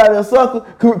 Anybody a sucker?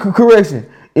 Correction.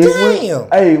 Damn.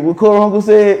 Hey, what Cole Uncle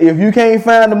said, if you can't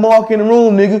find the mark in the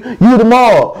room, nigga, you the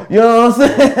mark. You know what I'm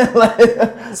saying?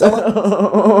 Like, so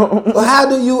how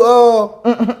do you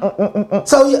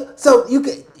so you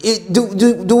can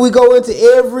do we go into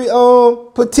every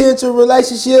potential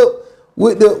relationship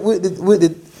with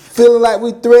the feeling like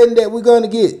we threatened that we're gonna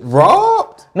get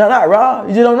robbed? No, not robbed.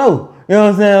 You just don't know. You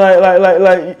know what I'm saying?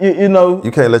 Like you know.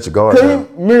 You can't let your guard down.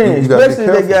 Man, especially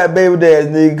if they got baby dads,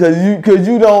 nigga, cause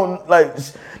you don't like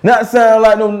not sound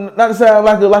like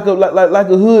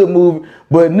a hood movie,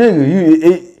 but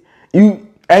nigga,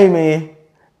 hey man,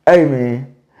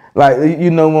 like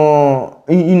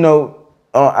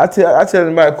I tell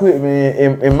anybody quit,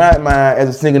 man. In my mind, as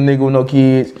a single nigga with no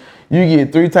kids, you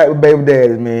get three type of baby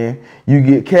daddies, man. You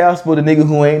get Casper, the nigga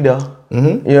who ain't there.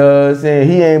 Mm-hmm. You know what I'm saying?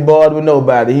 He ain't bothered with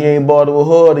nobody. He ain't bothered with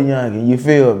her, the youngin'. You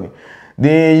feel me?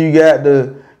 Then you got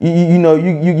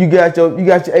you got your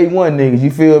A1 niggas.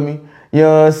 You feel me? You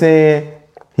know what I'm saying?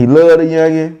 He love the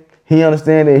youngin'. He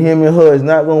understand that him and her is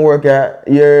not gonna work out.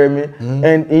 You hear me? Mm-hmm.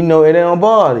 And it don't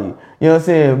bother you. You know what I'm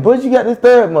saying? But you got this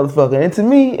third motherfucker. And to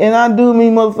me, and I do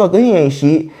mean motherfucker, he ain't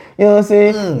shit. You know what I'm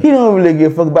saying? He don't really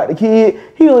give a fuck about the kid.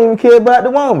 He don't even care about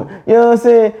the woman. You know what I'm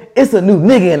saying? It's a new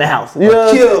nigga in the house. You know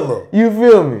a killer. You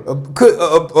feel me? A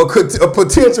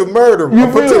potential murderer.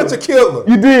 A potential killer.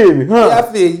 You did me, huh? Yeah, I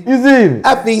feel you. You see me?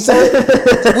 I feel you. So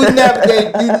we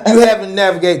navigate. You haven't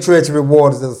navigated treacherous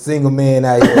waters as a single man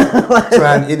out here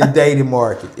trying in the dating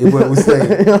market. Is what we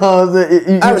say. You know what I'm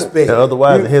saying? I respect. And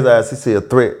otherwise, in his eyes, he see a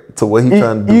threat to what he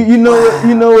trying to do. You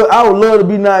know what? I would love to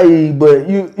be naive, but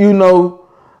you know.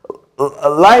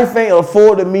 Life ain't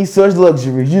afforded me such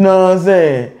luxuries. You know what I'm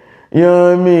saying? You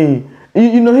know what I mean?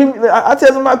 You know, I tell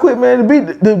somebody quick, man,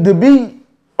 to be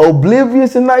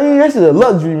oblivious and naive, that's just a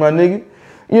luxury, my nigga.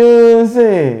 You know what I'm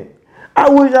saying? I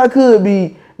wish I could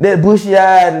be that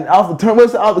bushy-eyed and off the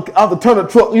turnip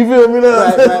truck. You feel me?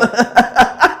 Right.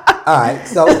 All right,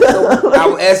 so I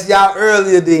will ask y'all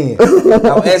earlier then.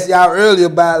 I will ask y'all earlier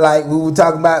about, like, we were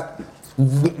talking about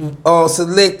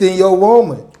selecting your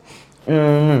woman.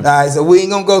 Mm-hmm. All right, so we ain't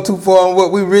gonna go too far on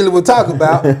what we really were talking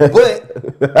about,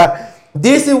 but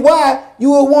this is why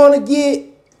you would want to get.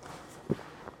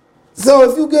 So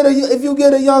if you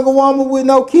get a younger woman with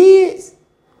no kids,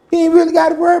 You ain't really got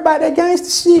to worry about that gangster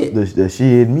shit. The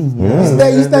shit me.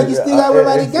 You think you still got to worry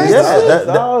about that gangster shit?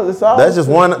 That's just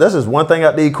one. That's just one thing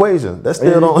out the equation. That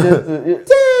still don't.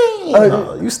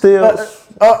 Damn. You still.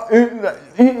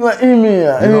 You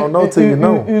don't know till you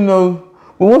know. You know,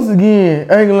 but once again,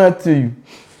 I ain't gonna lie to you.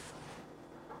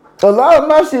 A lot of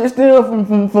my shit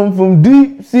stems from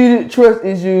deep-seated trust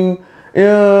issues. You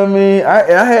know what I mean?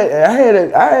 I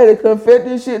had to confess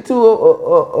this shit to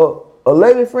a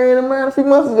lady friend of mine a few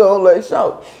months ago. Like,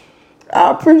 so I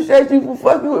appreciate you for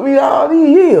fucking with me all these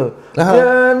years. You know what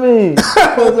I mean?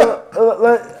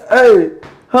 Like, hey,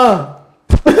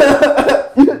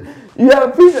 you gotta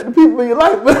appreciate the people in your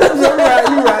life, man.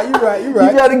 You're right. You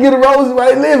gotta get a roses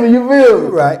right living, you feel me? You're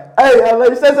right. Hey,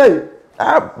 like say,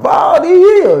 for all these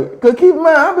years, cause keep in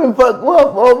mind, I've been fucked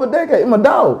up for over a decade. My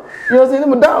dog. You know what I'm saying?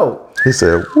 My dog. He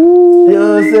said, "Woo." You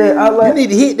know what I'm saying? You need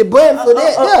to hit the button for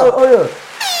that. Oh yeah.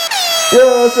 You know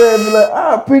what I'm saying? But like,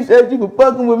 I appreciate you for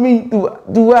fucking with me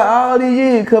throughout all these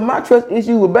years, cause my trust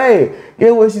issue was bad.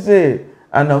 Guess what she said?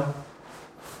 I know.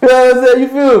 You know what I'm saying? You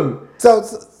feel me? So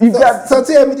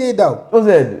tell me this though. What's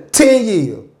that? 10 years.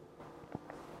 You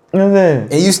know what I'm saying?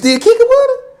 And you still kicking with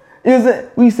her? You know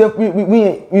what I'm saying? We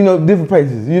ain't, different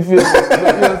places. You feel me? You know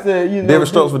what I'm saying? Different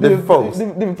strokes for different folks.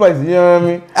 Different places, you know what I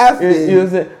mean? I feel you know what I'm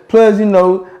saying? Plus,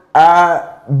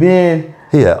 I've been...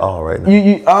 He at all right now.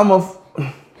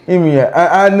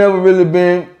 I never really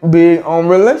been big on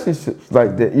relationships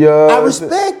like that. You know I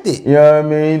respect it. You know what I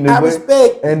mean? I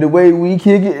respect it. And the way we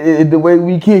kick it,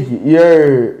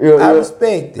 Yeah. I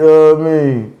respect it. You know what I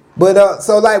mean? But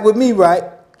so like with me, right?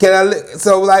 I'm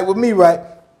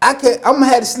gonna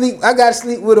have to sleep. I gotta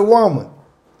sleep with a woman.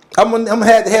 I'm gonna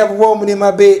have to have a woman in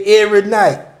my bed every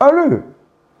night. Oh, look.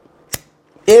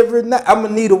 Every night, I'm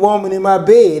gonna need a woman in my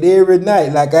bed every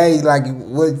night. Like I ain't like,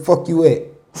 where the fuck you at?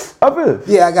 I feel.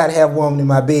 Yeah, I gotta have a woman in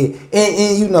my bed,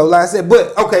 and like I said,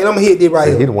 but okay, let me hit this right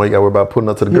here. He the one you got to worry about putting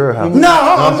up to the girl house. No,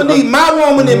 I'm gonna need my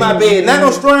woman in my bed, not no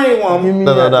strange woman.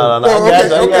 No.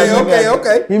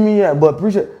 Okay. Hear me out, but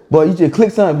appreciate. Boy, you just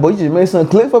click something. Boy, you just made something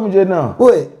click for me just now.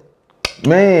 What?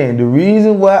 Man, the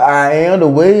reason why I am the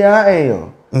way I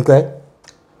am. Okay.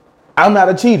 I'm not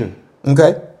a cheater.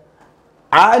 Okay.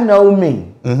 I know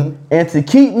me. Mm-hmm. And to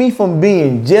keep me from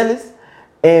being jealous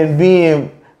and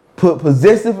being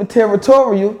possessive and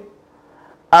territorial,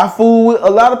 I fool with a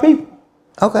lot of people.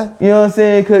 Okay. You know what I'm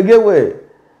saying? Because get what?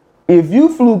 If you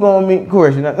fluke on me,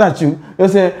 correction, not you. You know what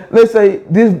I'm saying? Let's say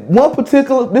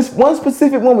this one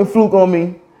specific woman fluke on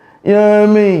me. You know what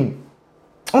I mean?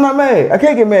 I'm not mad. I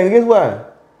can't get mad. Guess why?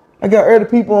 I got other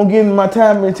people on giving my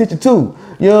time and attention too.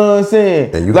 You know what I'm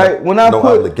saying? And you like when I no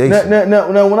put obligation.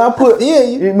 now when I put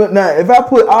now if I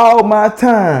put all my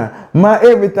time, my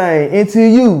everything into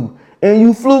you and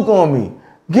you fluke on me,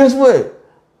 guess what?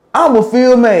 I'ma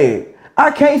feel mad.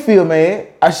 I can't feel mad.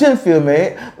 I shouldn't feel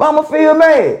mad, but I'ma feel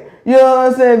mad. You know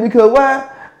what I'm saying? Because why?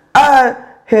 I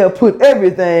have put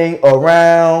everything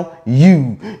around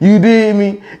you. You did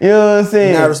me. You know what I'm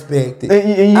saying? I respect it.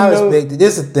 And I respect it.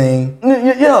 This is a thing.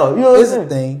 Yeah, you know what It's I'm a saying?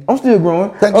 thing. I'm still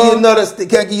growing. Can I give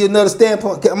you another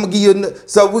standpoint? I'm gonna give you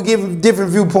so we're giving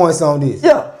different viewpoints on this.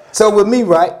 Yeah. So with me,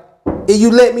 right? If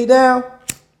you let me down,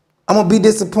 I'm gonna be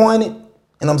disappointed, and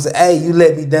I'm gonna say, "Hey, you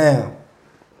let me down."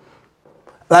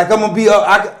 Like I'm gonna be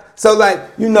so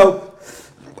like when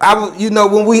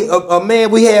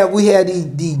we had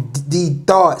these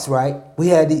thoughts, right? We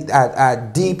had our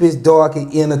deepest,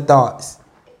 darkest inner thoughts.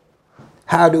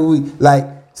 How do we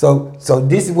so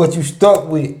this is what you stuck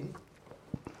with.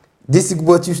 This is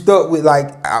what you stuck with.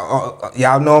 Like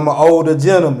y'all know I'm an older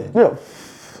gentleman. Yeah.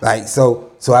 Like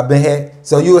so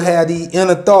you'll have these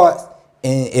inner thoughts,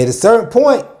 and at a certain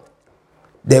point,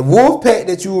 that wolf pack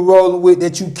that you were rolling with,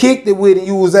 that you kicked it with, and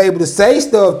you was able to say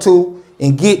stuff to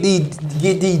and get these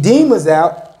demons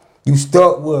out, you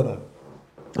stuck with them.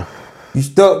 You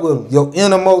stuck with them. Your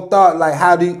innermost thought, like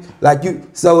how do you, like you,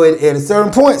 so at a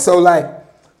certain point, so like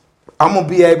I'm gonna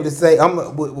be able to say,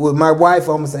 with my wife,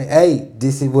 I'm gonna say, hey,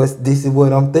 this is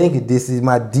what I'm thinking. This is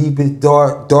my deepest,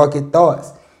 darkest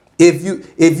thoughts. If you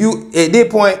at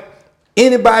this point,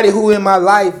 anybody who in my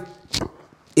life,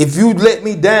 if you let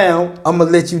me down, I'm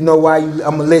gonna let you know why I'm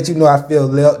gonna let you know I feel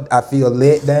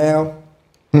let down.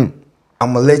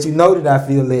 I'm gonna let you know that I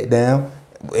feel let down.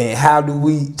 And how do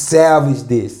we salvage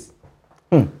this?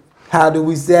 How do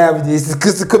we salvage this?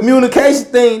 Because the communication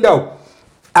thing though.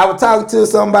 I was talking to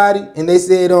somebody and they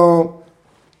said, we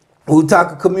were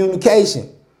talking communication.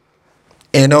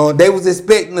 And they was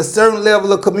expecting a certain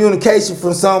level of communication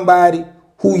from somebody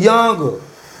who younger.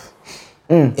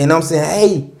 And I'm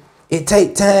saying, hey, it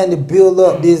take time to build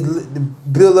up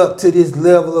to this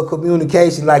level of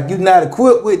communication. Like you're not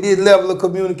equipped with this level of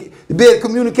communication to be able to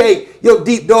communicate your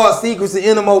deep dark secrets and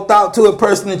innermost thought to a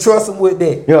person and trust them with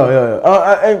that.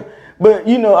 Yeah. But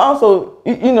also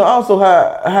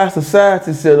how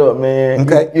society set up, man.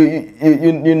 Okay.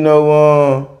 You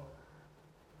know,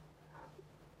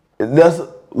 that's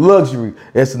luxury.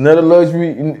 That's another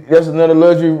luxury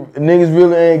niggas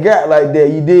really ain't got like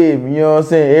that. You did. You know what I'm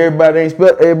saying?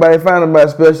 Everybody find nobody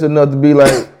special enough to be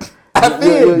like. I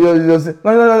feel you. No.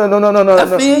 I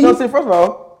feel you. No, see, first of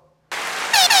all,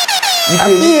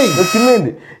 let's commend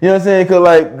it. You know what I'm saying?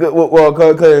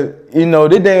 Cause you know,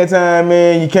 this day and time,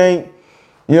 man, you can't.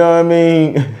 You know what I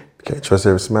mean? Can't trust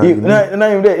every smile. Not even that, you know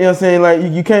what I'm saying? Like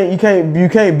you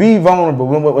can't be vulnerable.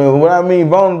 What I mean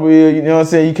vulnerable is, you know what I'm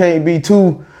saying, you can't be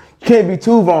too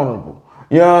vulnerable.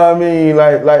 You know what I mean?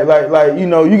 Like you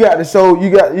know, you got to show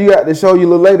your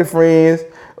little lady friend.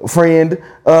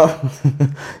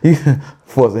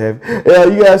 Force of habit.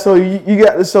 You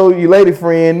got to show your lady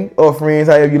friend or friends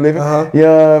however you living. You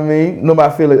know what I mean?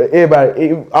 Nobody feel like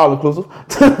everybody, all inclusive.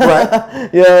 Right.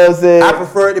 You know what I'm saying? I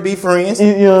prefer it to be friends.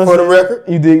 You know for the record.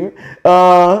 You dig me?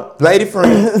 Lady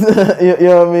friends. You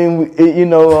know what I mean? You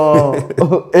know,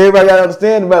 everybody gotta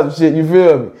understand about the shit. You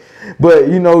feel me? But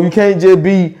you know, you can't just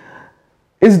be.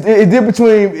 It's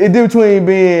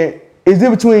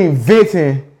between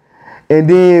venting and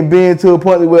then being to a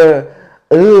point where.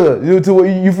 You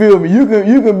feel me? You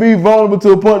can be vulnerable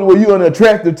to a point where you're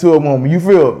unattractive to a woman. You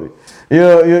feel me? You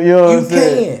know what I'm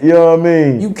saying? You know what I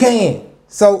mean? You can.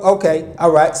 So okay,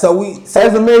 all right. So as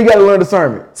a man, you gotta learn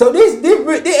discernment. So this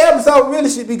episode really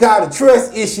should be called the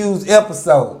trust issues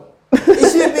episode.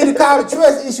 It should be called the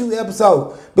trust issues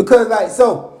episode because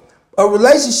a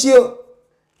relationship.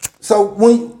 So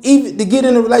when even to get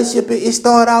in a relationship, it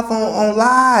started off on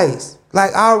lies.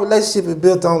 Like our relationship is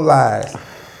built on lies.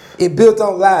 It built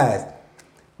on lies.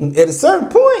 At a certain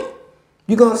point,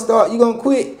 you're gonna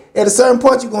quit. At a certain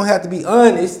point, you're gonna have to be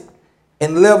honest.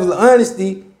 And the level of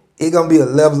honesty, it's gonna be a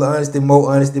level of honesty, more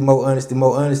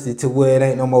honesty to where it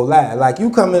ain't no more lie. Like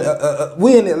you come in,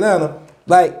 we in Atlanta,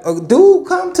 like a dude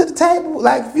come to the table.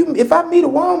 Like if I meet a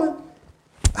woman,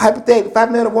 hypothetically, if I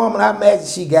met a woman, I imagine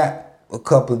she got a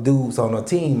couple of dudes on her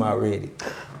team already.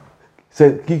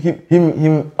 So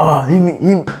him.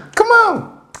 Come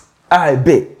on. I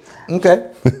bet.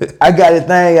 Okay. I got a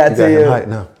thing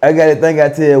I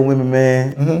tell women,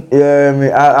 man. Mm-hmm. You know what I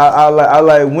mean? I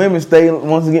like women stay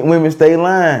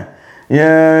lying. You know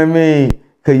what I mean?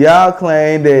 Cause y'all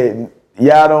claim that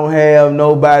y'all don't have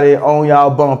nobody on y'all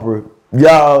bumper.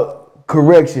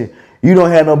 Correction. You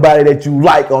don't have nobody that you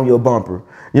like on your bumper.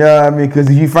 You know what I mean? Cause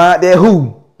if you find that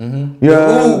who, mm-hmm. You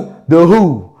know the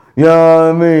who. You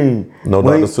know what I mean? No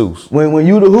Dr. Seuss. When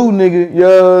you the who nigga, you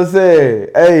know what I'm saying?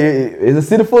 Hey, it's a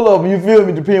city full of them, you feel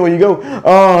me? Depending where you go. You know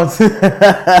what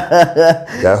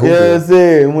I'm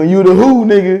saying? When you the who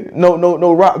nigga,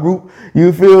 no rock group,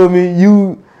 you feel me?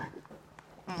 You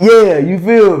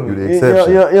feel me? You the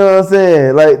exception. You know what I'm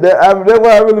saying? Like that's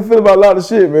why I really feel about a lot of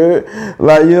shit, man.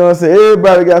 Like, you know what I'm saying?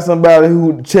 Everybody got somebody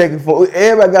who checking for.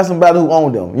 Everybody got somebody who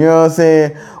own them. You know what I'm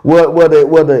saying?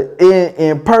 Whether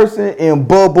in person, in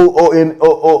bubble,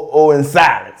 or in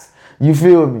silence. You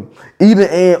feel me? Either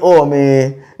and or,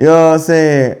 man. You know what I'm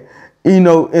saying? You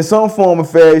know, in some form of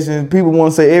fashion, people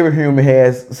want to say every human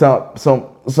has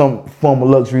some form of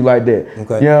luxury like that.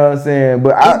 Okay. You know what I'm saying?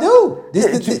 But I do.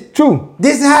 True.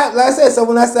 This is how, like I said, so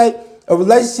when I say a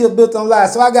relationship built on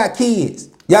lies, so I got kids.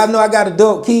 Y'all know I got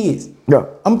adult kids. Yeah.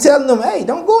 I'm telling them, hey,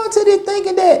 don't go into this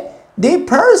thinking that this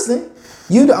person,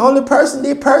 you the only person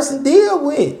this person deal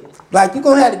with. Like, you're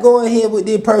going to have to go in here with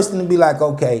this person and be like,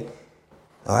 okay,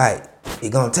 all right, it's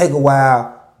going to take a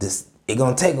while. It's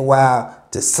going to take a while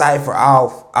to cipher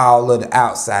off all of the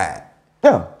outside.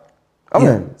 Yeah.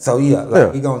 So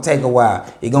it's gonna take a while.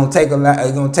 It's gonna take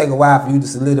a while for you to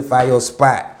solidify your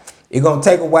spot. It's gonna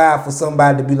take a while for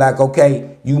somebody to be like,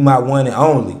 okay, you my one and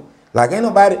only. Like, ain't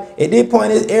nobody at this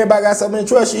point, everybody got so many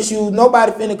trust issues.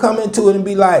 Nobody finna come into it and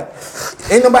be like,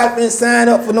 ain't nobody finna sign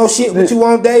up for no shit with you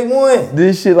on day one.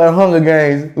 This shit like Hunger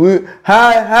Games.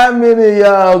 How many of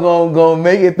y'all gonna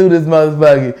make it through this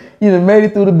motherfucker? You done made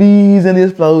it through the bees and the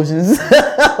explosions.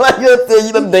 Like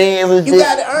you done dance and shit. You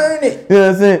gotta earn it. You know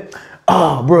what I'm saying?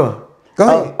 Oh, bro.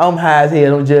 Go ahead. I'm high as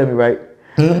hell. Don't judge me, right?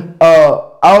 Mm-hmm.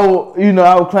 I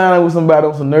was clowning with somebody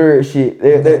on some nerd shit.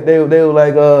 They were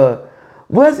like,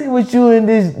 what's it with you and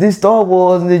this Star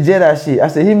Wars and this Jedi shit? I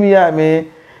said, hear me out,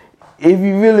 man. If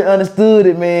you really understood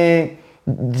it, man,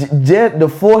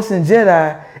 the Force and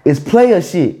Jedi is player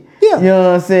shit. Yeah. You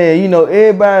know what I'm saying? You know,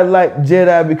 everybody like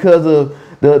Jedi because of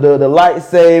the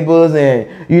lightsabers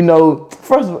and, you know,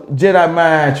 first of all, Jedi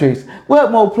mind tricks.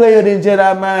 What more player than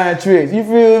Jedi mind tricks? You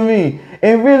feel me?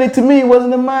 And really, to me, it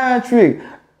wasn't a mind trick.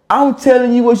 I'm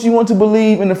telling you what you want to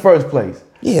believe in the first place.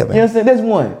 Yeah, man. You know what I'm saying? That's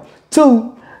one.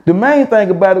 Two, the main thing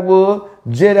about it was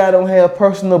Jedi don't have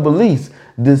personal beliefs.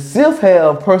 The Sith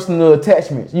have personal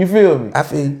attachments. You feel me? I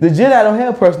feel you. The Jedi don't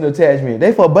have personal attachment.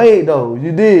 They forbade those.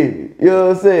 You did. You know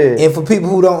what I'm saying? And for people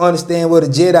who don't understand what a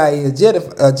Jedi is,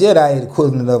 a Jedi is the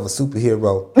equivalent of a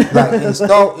superhero. Like in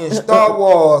Star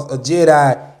Wars, a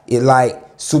Jedi is like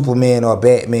Superman or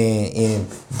Batman in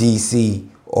DC,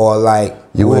 or like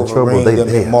You in trouble, Wolverine they in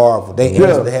there. Marvel. They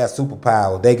actually have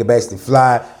superpowers. They can basically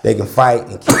fly, they can fight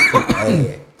and kick people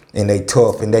ass. And they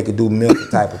tough and they can do mental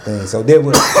type of things. So that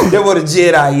what a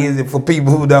Jedi is for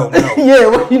people who don't know. Yeah,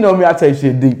 well, you know me, I take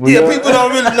shit deep. Yeah, people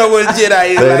don't really know what a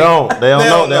Jedi is. They like, don't know. They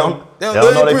don't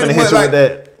know they finna hit you with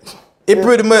that. It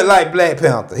pretty much like Black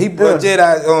Panther. He put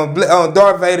Jedi on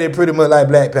Darth Vader. It pretty much like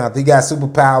Black Panther. He got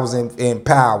superpowers and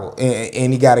power,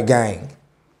 and he got a gang.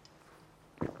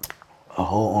 A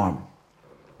whole army.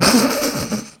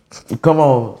 Come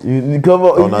on, you come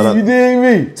on, Oh, no, you dig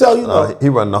me? So you know, He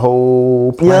run the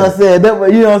whole You know what I'm planet. saying?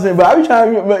 That, you know what I'm saying? But I be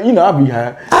trying to, but you know, I be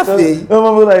high. I feel you. My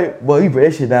mama like, boy, you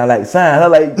break that shit down like science.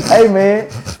 I'm like, hey man,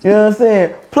 you know what I'm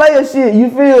saying? Player shit, you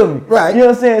feel me? Right. You know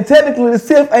what I'm saying? Technically, the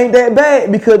Sith ain't that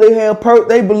bad because they have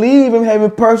they believe in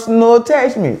having personal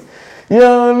attachments. You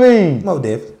know what I mean? no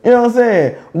diff. You know what I'm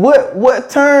saying? What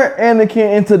turned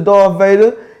Anakin into Darth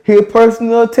Vader? His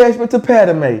personal attachment to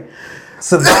Padme.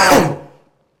 Survival.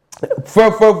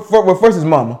 First his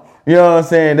mama. You know what I'm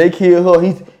saying? They killed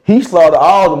her. He slaughtered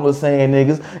all them little saying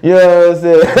niggas. You know what I'm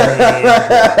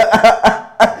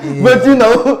saying? But you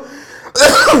know,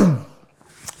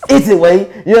 it's a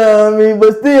way. You know what I mean?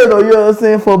 But still though, you know what I'm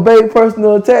saying? For big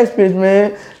personal attachments,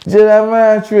 man. Jedi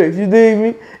mind tricks. You dig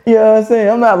me? You know what I'm saying?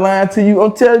 I'm not lying to you.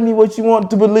 I'm telling you what you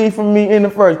want to believe from me in the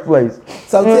first place.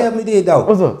 So tell me this though.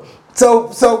 What's up?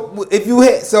 So if you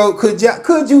had, so could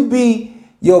you be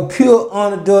your pure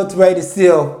unadulterated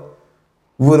self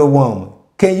with a woman?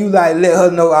 Can you like let her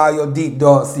know all your deep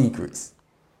dark secrets?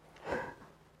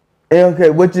 Okay,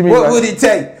 what you mean? What would it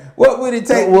take? What would it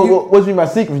take? What you mean by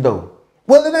secrets though?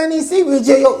 Well, it ain't even secrets.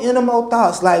 Just your innermost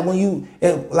thoughts. Like when you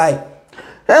like.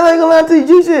 I ain't gonna lie to you,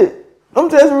 G shit. I'm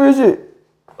telling some real shit.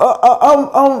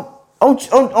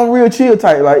 I'm real chill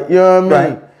type, like, you know what I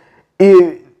mean?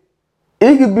 Right.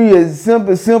 It could be as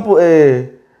simple as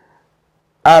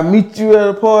I meet you at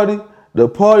a party, the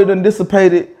party done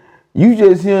dissipated, you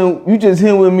just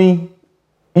here with me,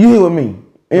 you here with me.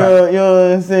 You know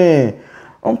what I'm saying?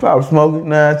 I'm probably smoking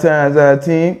 9 times out of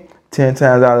 10, 10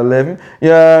 times out of 11. You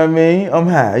know what I mean? I'm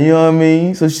high, you know what I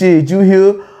mean? So shit, you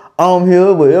here, I'm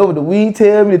here, whatever the weed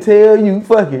tell me to tell you,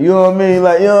 fuck it. You know what I mean?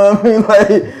 Like, you know what I mean? Like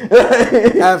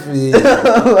I feel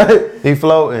like, He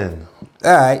floating.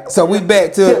 all right, so we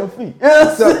back to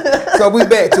so we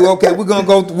back to okay. We're gonna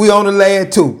go. We on the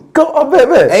last 2. Go on,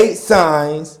 baby. 8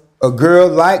 signs a girl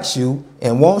likes you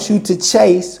and wants you to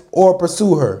chase or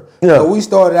pursue her. Yeah. So we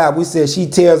started out. We said she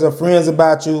tells her friends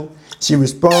about you. She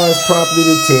responds promptly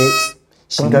to text.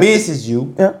 She misses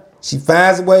you. Yeah. She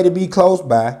finds a way to be close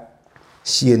by.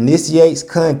 She initiates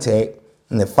contact,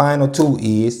 and the final 2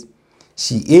 is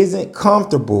she isn't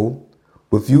comfortable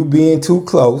with you being too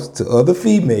close to other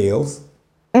females.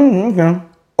 Okay.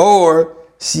 Or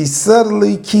she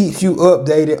subtly keeps you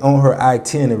updated on her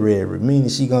itinerary, meaning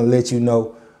she gonna let you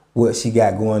know what she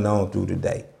got going on through the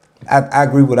day. I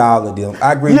agree with all of them.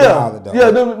 I agree with all of them.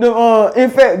 Yeah, in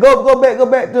fact, go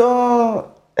back to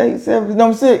 8, 7,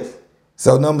 number 6.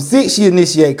 So number 6, she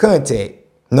initiate contact.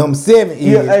 Number 7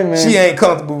 is hey, man. she ain't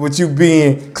comfortable with you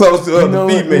being close to other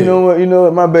females. You know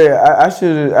what, my bad.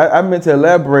 I meant to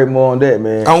elaborate more on that,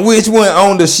 man. On which one?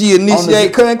 On the she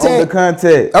initiate contact? On the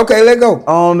contact. Okay, let go.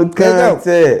 On the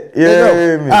contact. Yeah,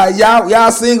 hear me. All right,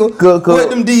 y'all single? Good. What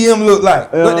them DM look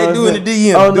like? What they do in the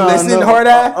DM? Oh, do they send the hard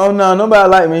eye? Oh no, nobody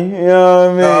like me. You know what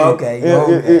I mean? Oh, okay. You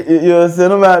know what I'm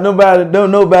saying? Nobody.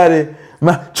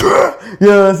 You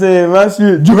know what I'm saying? My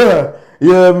shit dry.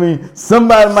 You know what I mean?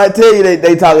 Somebody might tell you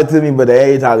they talking to me, but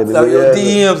they ain't talking to So me. your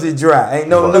DMs is dry. Ain't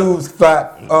no news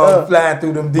flying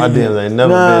through them DMs. My DMs ain't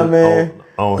never been man.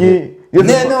 on here.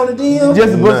 Nothing on the DM?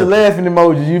 Just a bunch of laughing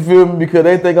emojis, you feel me? Because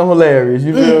they think I'm hilarious,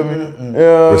 you feel me? You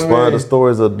know what I Respond mean? to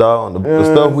stories of dog and the You know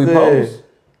stuff what we I'm saying? post.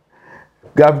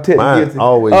 Gotta protect the Mine guilty.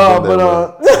 always been that way.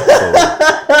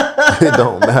 So, it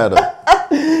don't matter.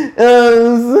 You know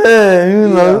what I'm saying? You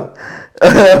know.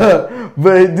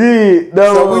 But it did.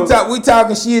 No, So we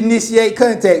talking she initiate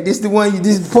contact. This the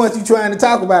point you trying to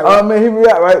talk about, right? man, hear me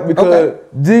out, right? Because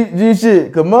G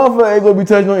shit, cause motherfucker ain't gonna be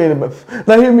touching on anybody.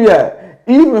 Like, hear me out.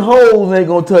 even hoes ain't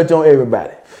gonna touch on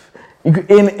everybody.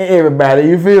 In everybody,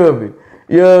 you feel me?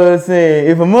 You know what I'm saying?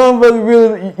 If a motherfucker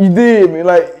really, you did me,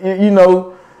 like, you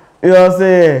know what I'm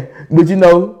saying? But you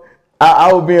know,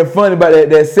 I was being funny about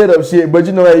that setup shit, but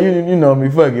you know, hey, you know me,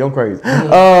 fuck you, I'm crazy.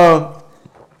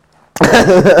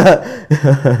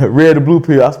 Red or blue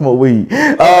pill, I smoke weed.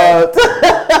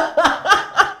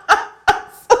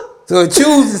 So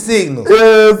choose the signal.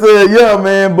 Yeah,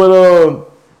 man, but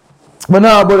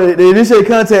this shit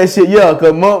contact shit, yeah,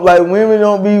 cause like women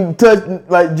don't be touching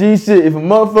like G shit. If a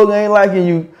motherfucker ain't liking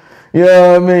you, you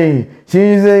know what I mean? She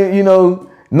ain't, you know,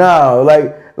 nah,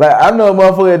 like I know a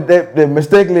motherfucker that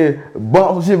mistakenly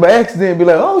bumped some shit by accident and be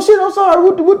like, oh shit, I'm sorry,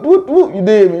 what you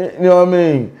did, man? You know what I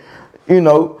mean? You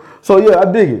know, so yeah, I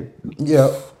dig it.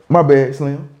 Yeah. My bad,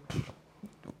 Slim.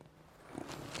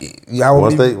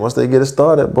 Once they get it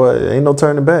started, boy, ain't no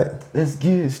turning back. Let's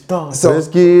get it started. Let's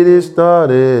get it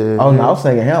started. Oh no, I was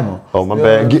singing Hammer. Oh my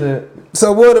bad.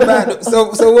 So what about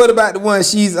what about the one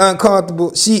she's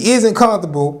uncomfortable? She isn't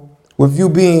comfortable with you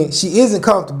being. She isn't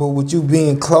comfortable with you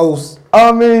being close.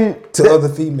 I mean, to other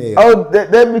females. Oh,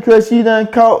 that because she done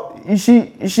caught. She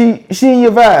in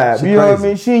your vibe. You know what I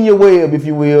mean? She in your web, if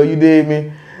you will. You dig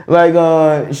me? Like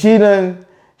she done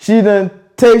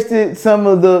tasted some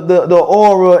of the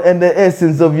aura and the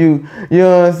essence of you. You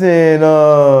know what I'm saying?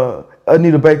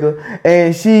 Anita Baker,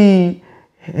 and she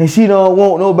don't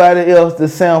want nobody else to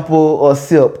sample or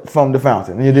sip from the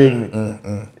fountain. You dig me?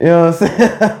 You know what I'm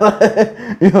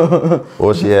saying? You know?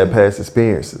 Or she had past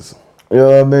experiences. You know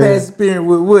what I mean? Past experience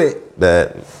with what?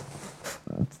 That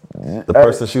the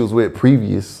person she was with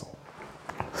previous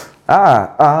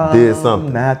did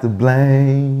something. Not to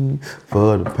blame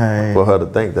for the pain. For her to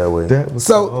think that way.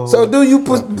 So do you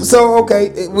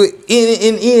okay?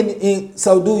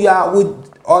 So do y'all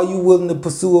are you willing to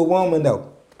pursue a woman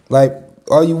though? Like,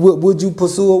 would you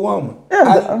pursue a woman?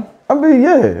 Yeah, I mean,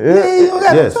 yeah. Yeah, you don't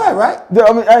got to try, right?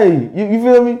 I mean, hey, you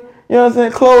feel me? You know what I'm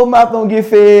saying? Closed mouth don't get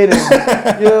fed.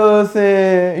 And, you know what I'm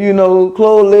saying? You know,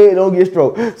 closed leg don't get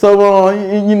stroked. So,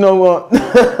 you know,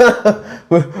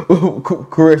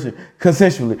 correction,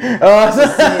 consensually.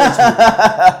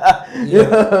 You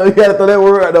gotta throw that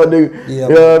word out though, nigga. Yeah,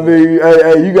 you know what I mean?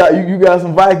 Hey, you got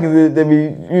some Vikings that be,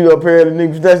 you know, apparently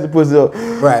niggas snatch the pussy up.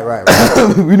 Right.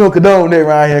 We don't condone that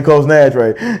around here in Coast Natch,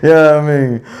 right? You know what I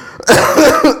mean?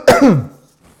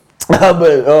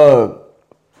 But,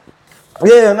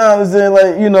 yeah, no, I'm saying,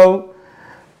 like, you know,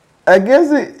 I guess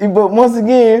but once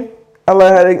again, I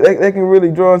like how they can really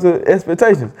draw into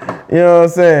expectations. You know what I'm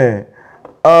saying?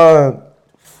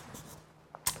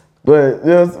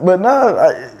 But no,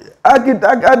 I dig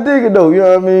it though. You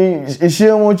know what I mean? She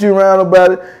don't want you around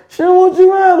about it. She don't want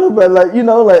you around about it. Like, you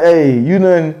know, like, hey, you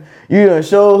done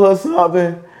showed her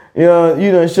something. You know,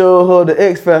 you done showed her the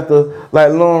X Factor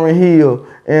like Lauryn Hill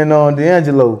and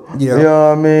D'Angelo. Yeah. You know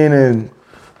what I mean? And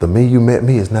the me you met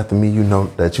me is not the me you know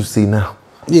that you see now.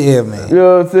 Yeah, man. You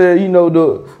know what I'm saying? You know,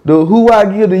 the who I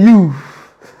give to you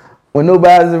when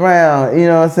nobody's around, you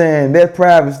know what I'm saying? That's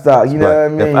private stock, you know what I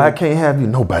mean? If I can't have you,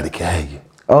 nobody can have you.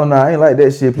 Oh no, I ain't like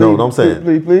that shit. Please, no, what I'm saying,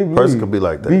 please. Person could be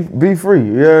like that. Be free.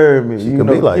 You heard me? She can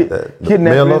be like that.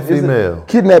 Male or female.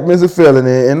 Kidnapping is a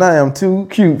felony, and I am too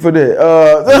cute for that.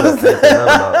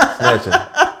 Snatching.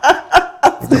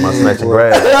 You talking about snatching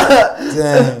grass?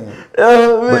 Dang. You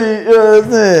know what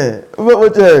I'm saying?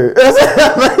 What you heard?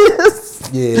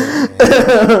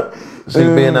 Yeah. She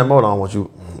can be in that mode. I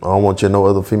don't want you no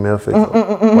other female face.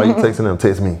 Why you texting them?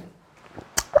 Text me.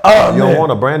 Oh, you don't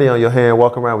want a brandy on your hand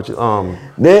walking around with you,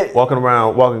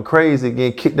 walking crazy,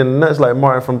 getting kicked in the nuts like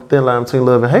Martin from Thin Line Between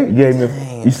Love and Hate.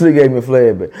 You still gave me a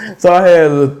flashback. So I had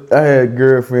a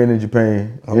girlfriend in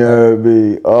Japan. Okay. You know what I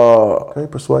mean? Okay,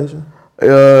 persuasion.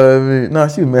 No,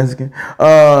 she was Mexican.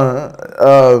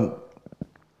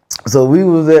 So we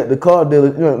was at the car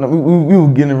dealer. You know, we were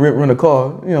getting rent a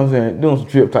car. You know what I'm saying? Doing some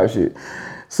trip type shit.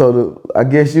 So I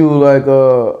guess she was like,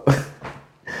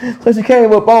 so she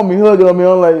came up on me, hugging on me.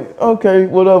 I'm like, okay,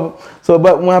 whatever. So,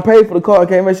 but when I paid for the car, I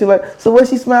came back. She like, so what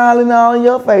she smiling all in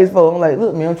your face for? I'm like,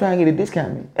 look, man, I'm trying to get a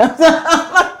discount, man.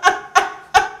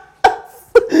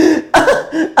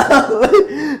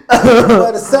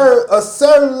 But a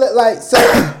certain like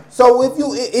so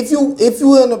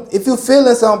if you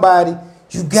feeling somebody,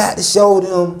 you got to show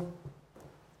them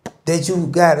that you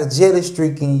got a jealous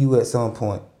streak in you at some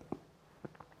point.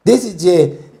 This is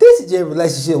just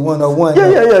relationship 101. Yeah.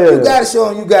 You gotta show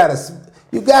them you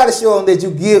gotta show them that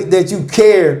you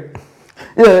care.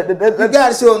 Yeah, you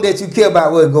gotta show them that you care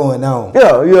about what's going on.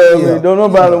 Yeah. I mean, don't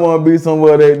nobody want to be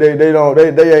somewhere they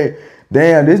ain't.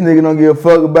 Damn, this nigga don't give a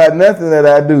fuck about nothing that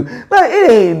I do. Like, it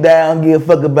ain't down give a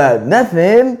fuck about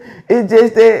nothing. It's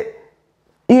just that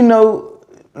you know,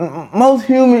 most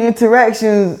human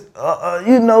interactions,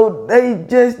 you know, they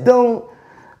just don't.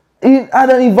 I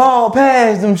done evolved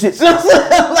past them shit.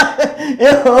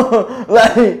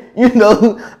 You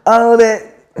know, all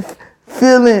that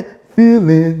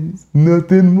feelings,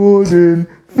 nothing more than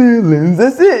feelings.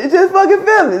 That's it. It's just fucking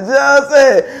feelings. You know what I'm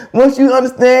saying? Once you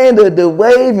understand the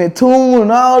wave and tune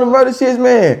and all the murder shits,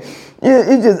 man,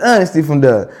 it's just honesty from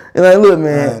there. And like, look,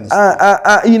 man,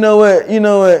 you know what?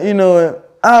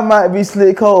 I might be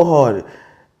slick, cold hearted.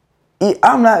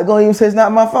 I'm not gonna even say it's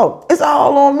not my fault. It's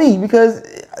all on me because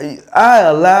I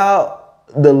allowed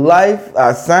the life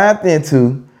I signed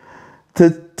into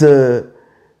to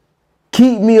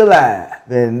keep me alive,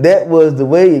 and that was the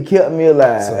way it kept me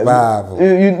alive. Survival.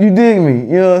 You dig me?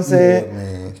 You know what I'm saying? Yeah,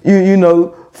 man. You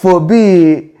know,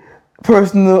 forbid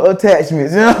personal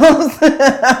attachments. You know what I'm saying?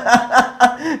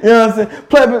 You know what I'm saying?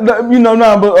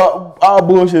 But all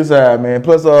bullshit aside, man.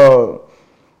 Plus, a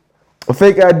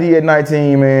fake ID at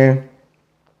 19, man.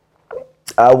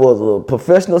 I was a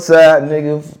professional side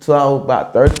nigga till I was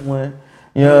about 31.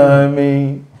 You know what I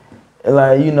mean?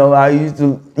 Like, you know, I used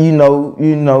to,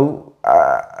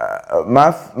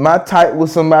 my type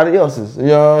was somebody else's. You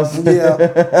know what I'm saying?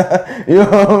 Yeah. You know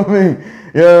what I mean?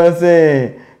 You know what I'm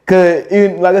saying? Cause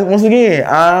like once again,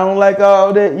 I don't like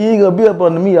all that. You ain't gonna be up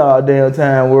under me all damn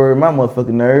time worried my motherfucking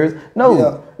nerves. No.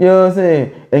 Yeah. You know what I'm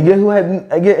saying? And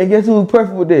guess who was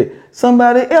perfect with that?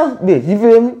 Somebody else, bitch. You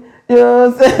feel me? You know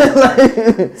what I'm saying?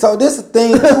 Like, so this is the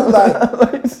thing too, like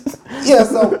yeah,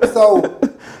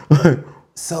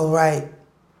 so right.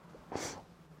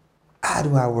 How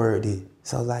do I word it?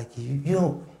 So like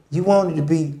you want it to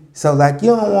be so like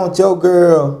you don't want your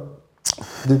girl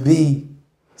to be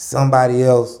somebody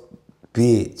else,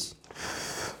 bitch.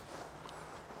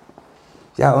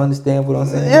 Y'all understand what I'm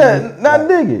saying? Yeah, I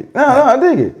dig it. No, I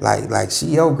dig it. Like she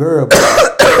your girl,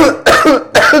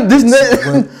 This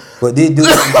nigga. but this dude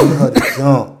want her to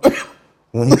jump.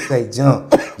 When he say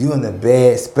jump, you in a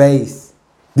bad space.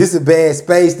 This is a bad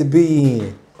space to be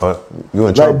in. You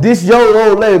in trouble? Like this your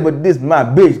old lady, but this my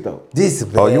bitch though. This is a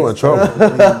bad you in trouble? You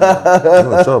in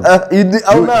trouble?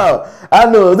 No, I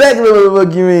know exactly what the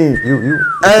fuck you mean.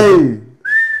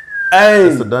 Hey,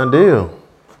 It's a done deal.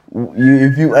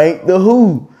 if you ain't the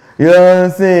who, you know what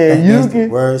I'm saying? You can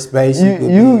word space. You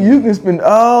can spend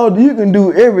you can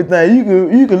do everything. You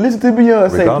can listen to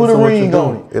Beyonce, Regardless put a of what ring you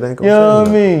on do, it. it ain't gonna You know what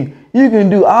I change mean? You can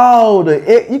do all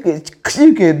you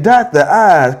can dot the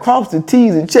I's, cross the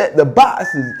T's, and check the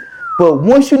boxes. But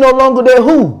once you no longer that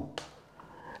who,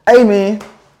 hey man,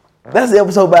 that's the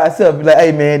episode by itself. Be like,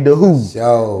 hey man, the who.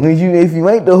 Yo. If you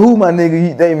ain't the who, my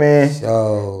nigga, hey man,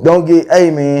 Yo. don't get,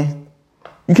 hey man,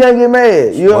 you can't get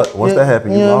mad. Once that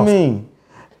happen, you know what I lost. mean?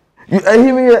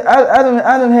 Hear me. I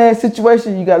done had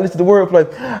situations. You gotta listen to the wordplay.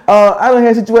 I done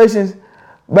had situations.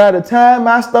 By the time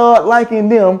I start liking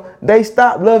them, they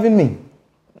stop loving me.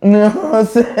 You know what I'm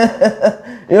saying?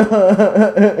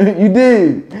 You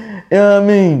did. You know what I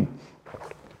mean?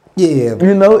 Yeah.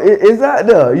 You know, it's out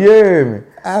there. You hear me?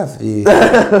 I feel.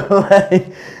 Like,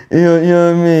 you know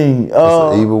what I mean? It's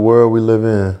an evil world we live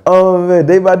in. Oh man,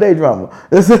 day by day drama.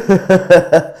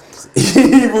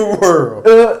 Evil world.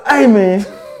 Hey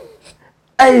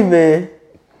man,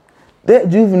 that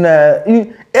juvenile.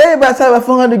 Everybody talk about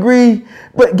 400 degrees,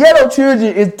 but Ghetto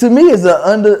Children is to me is a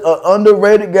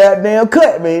underrated goddamn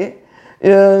cut, man. You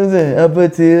know what I'm saying? Up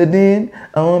until then,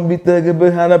 I wanna be thugging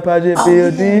behind a project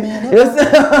building. You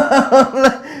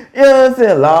know what I'm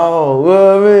saying? Law, you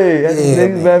know what I mean? At the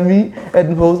niggas by me, at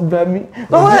the posts by me.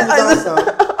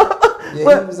 He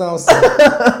was on something.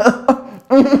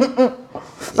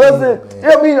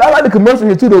 I mean, I like the commercial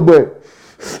here too, though, but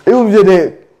it was just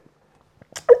that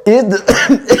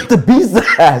it's the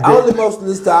B-side. I only mostly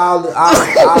listen to all the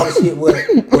shit what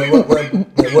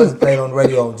wasn't played on the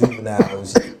radio on Juvenile and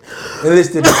shit. I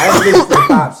listen to the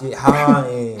pop shit,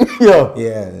 and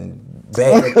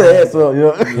bad. That's what,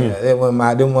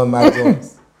 Yeah, them one my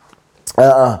joints. You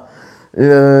know what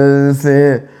I'm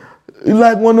saying? You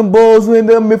like one of them boys who end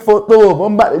up me fucked up.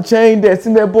 I'm about to change that.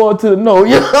 Send that boy to the no.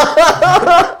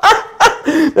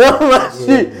 That's my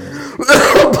shit. My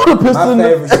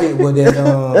favorite shit was that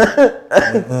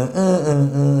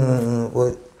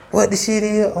what the shit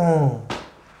is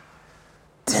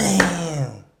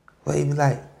damn. What he be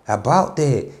like, I bought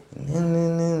that.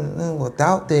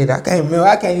 Without that, I can't remember.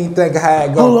 I can't even think of how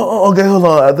it goes. Hold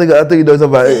on. I think you know something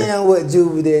about it. Damn, what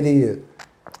Juvie that is.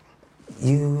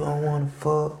 You don't wanna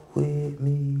fuck with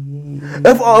me.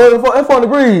 F on the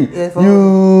breed. Yeah,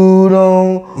 You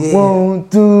don't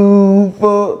want to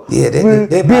fuck. Yeah, that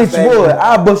bitch, my boy, favorite.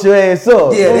 I bust your ass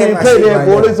up. Yeah, don't that even my play shit that, right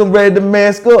boy. there. They some ready to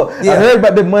mask up. Yeah. I heard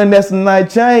about the money that's a night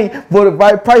chain for the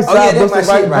right price. Oh, yeah, I that's bust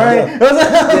my the right shit right brain. there.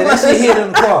 Yeah, that shit hit in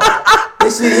the car.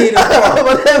 That shit hit in the car.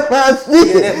 But that's my shit.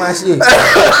 Yeah, that's my shit.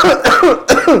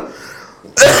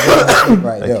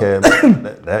 Right there.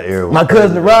 That era was My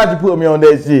cousin crazy. Roger put me on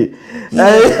that shit.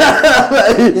 Yeah,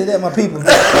 that's my people. I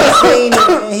seen it,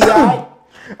 man. He alright.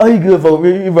 Oh, he good, folks.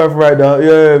 He right, dog.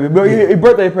 Yeah, but his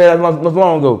birthday party not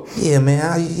long ago. Yeah,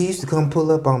 man. He used to come pull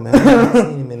up on me. I haven't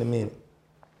seen him in a minute.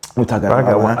 We talking Bro, I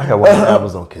got one of the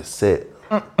albums on cassette.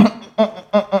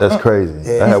 That's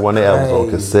crazy. I had one of the albums on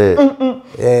cassette.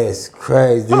 That's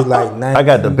crazy. This like 90. I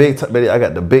got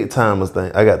the big timers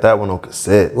thing. I got that one on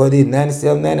cassette. What is it,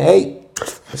 97, 98?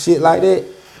 Shit like that?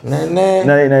 99?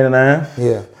 98, 99.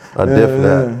 Yeah. I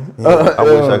definitely. I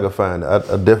wish I could find it. I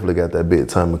definitely got that big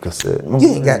timer cassette.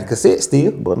 You ain't got the cassette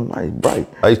still. But nice, bright.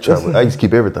 I used to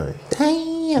keep everything.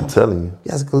 Damn. I'm telling you.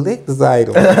 That's a collector's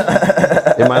item.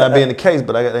 It might not be in the case,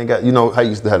 but I ain't got. You know how you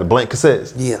used to have the blank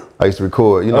cassettes. Yeah. I used to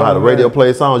record. You know how the radio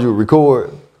plays songs. You would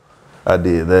record. I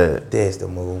did that, That's the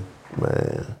move.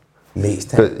 man.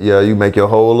 Mixtape. Yeah, you make your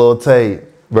whole little tape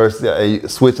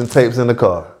versus switching tapes in the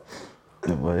car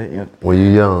when you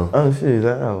young. Oh shit,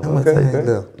 that How much time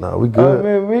left? Nah, we Oh good.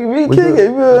 man, we We kick good. it.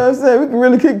 You know what I'm saying? We can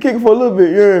really kick it for a little bit,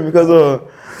 you hear me? Because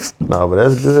Nah, but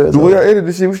that's good. the way I edited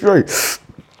this shit was straight.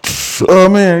 Oh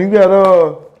man, you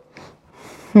got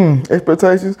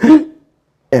expectations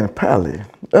and palette.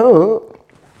 Oh.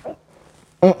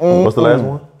 What's the last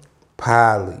one?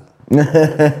 Poly.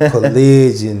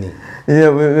 Polygyny.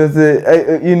 Yeah, but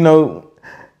it's you know,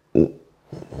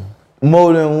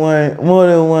 more than one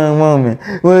woman.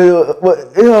 Well,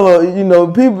 hello, you know,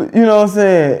 people, you know what I'm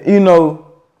saying? You know,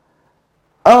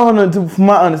 I don't know, from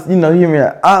my understanding, you know, hear me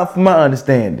out. From my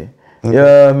understanding, you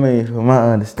know what I mean? From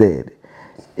my understanding,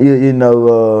 you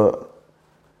know,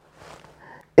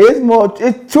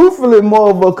 it's truthfully more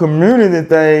of a community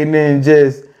thing than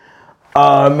just,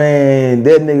 oh man,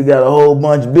 that nigga got a whole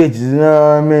bunch of bitches, you know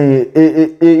what I mean?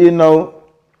 It you know,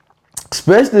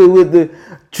 especially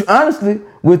honestly,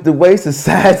 with the way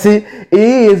society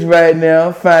is right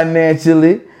now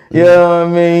financially, you know what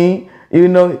I mean? You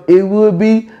know, it would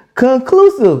be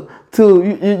conclusive to,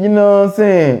 you know what I'm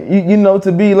saying? You know,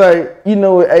 to be like, you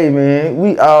know, hey man,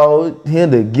 we all here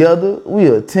together, we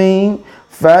a team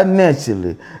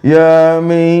financially, you know what I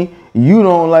mean? You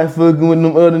don't like fucking with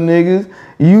them other niggas.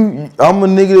 I'm a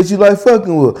nigga that you like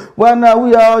fucking with. Why not?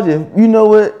 We all just, you know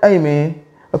what? Hey man,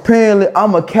 apparently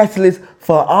I'm a catalyst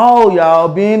for all y'all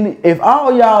being. If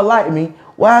all y'all like me,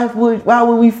 why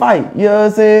would we fight? You know what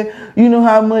I'm saying? You know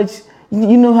how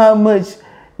much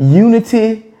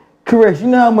unity, correct? You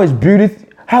know how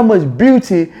much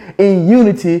beauty in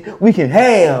unity we can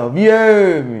have. You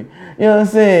heard me? You know what I'm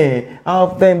saying? I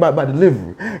don't think about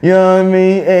delivery. You know what I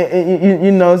mean? And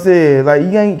you know what I'm saying? Like,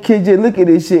 you ain't kids just look at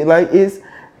this shit like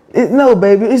no,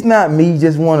 baby, it's not me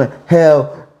just want to have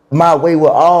my way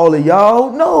with all of y'all.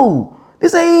 No,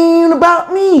 this ain't even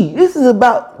about me. This is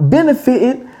about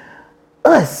benefiting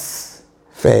us.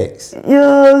 Facts. You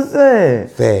know what I'm saying?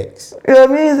 Facts. You know what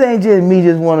I mean? This ain't just me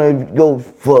just want to go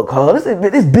fuck her.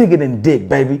 This bigger than dick,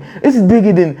 baby. This is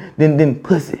bigger than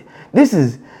pussy. This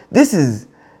is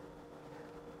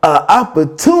an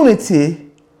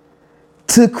opportunity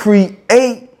to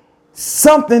create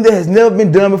something that has never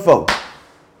been done before.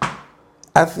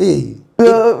 I feel you.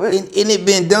 And it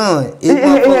been done. it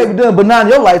ain't been done, but not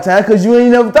in your lifetime, because you ain't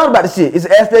never thought about the shit. It's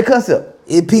an abstract concept.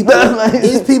 It's people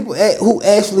who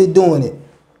actually doing it.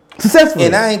 Successfully.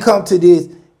 And I ain't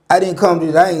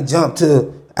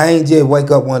just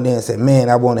wake up one day and say, man,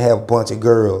 I want to have a bunch of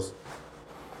girls.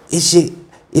 It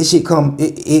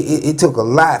took a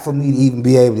lot for me to even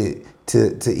be able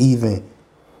to even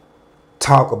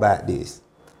talk about this.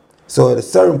 So at a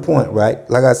certain point, right,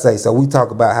 like I say, so we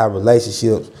talk about how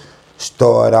relationships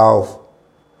start off,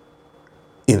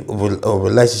 a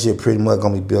relationship pretty much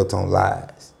gonna be built on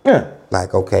lies. Yeah.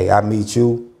 Like, okay, I meet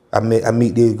you, I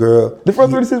meet this girl. The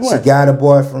first 36 months. She got a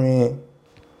boyfriend,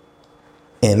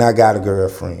 and I got a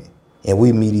girlfriend. And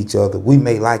we meet each other, we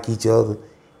may like each other,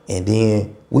 and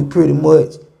then we pretty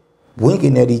much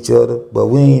winking at each other, but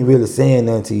we ain't really saying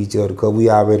nothing to each other because we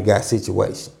already got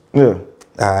situation. Yeah.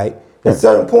 All right. At a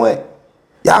certain point,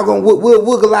 y'all gonna we'll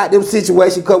wiggle out them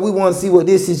situations because we want to see what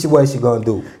this situation gonna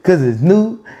do. Because it's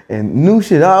new, and new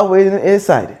shit always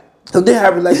exciting. So they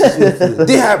have relationships.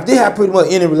 They have pretty much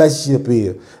any relationship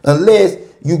here, unless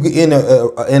you get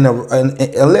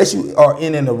unless you are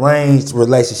in an arranged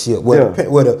relationship where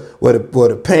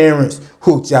the parents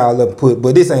hooked y'all up and put.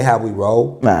 But this ain't how we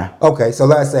roll. Nah. Okay, so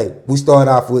let's say we start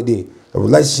off with a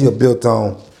relationship built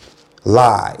on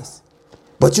lies,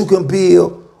 but you can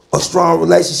build a strong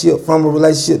relationship from a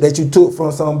relationship that you took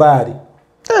from somebody.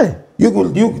 Hey.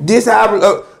 This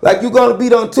how like you gonna be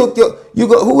done took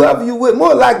whoever you with,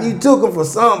 more likely you took them from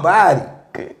somebody.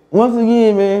 Once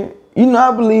again, man, you know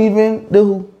I believe in the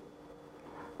who.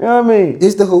 You know what I mean?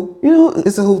 It's the who. You know,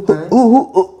 it's a who thing.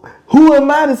 Who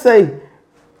am I to say?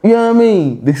 You know what I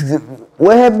mean?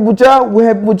 What happened with y'all? What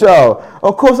happened with y'all?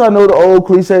 Of course I know the old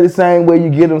cliche, the same way you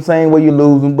get them, same way you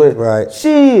lose them, but right.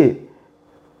 Shit.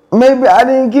 Maybe I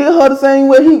didn't get her the same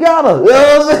way he got her. You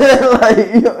know what I'm saying? Like,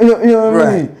 you know what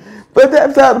I mean? But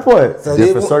that's beside the point. So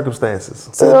different circumstances.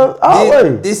 So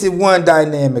this is one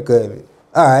dynamic of it.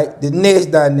 All right. The next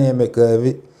dynamic of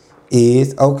it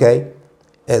is, okay,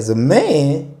 as a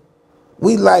man,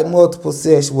 we like multiple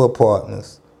sexual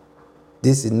partners.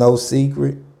 This is no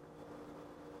secret.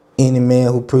 Any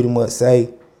man who pretty much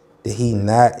say that he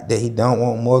don't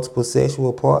want multiple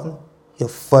sexual partners, he'll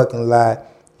fucking lie.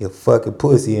 He'll fucking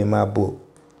pussy in my book.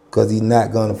 Cause he's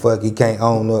not gonna he can't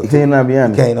own up. He cannot be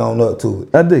honest. He can't own up to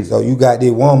it. I do. So you got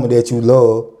this woman that you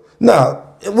love. No,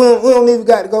 we don't even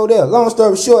got to go there. Long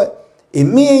story short, if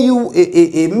me and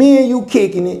you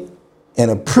kicking it,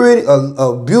 and a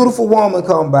beautiful woman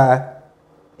come by,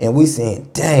 and we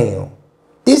saying, damn,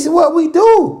 this is what we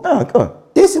do. Oh, come on.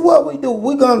 This is what we do.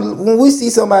 When we see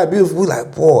somebody beautiful, we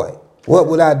like, boy, what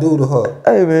would I do to her?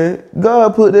 Hey man,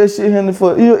 God put that shit in the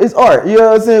foot. You know, it's art. You know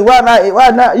what I'm saying? Why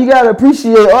not? You gotta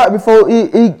appreciate art before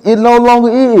it no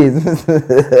longer is. All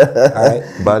right.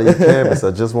 Body of canvas, I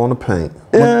just want to paint.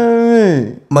 You know what I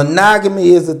mean? Monogamy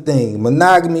is a thing.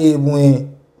 Monogamy is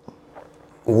when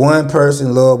one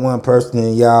person love one person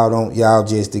and y'all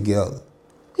just together.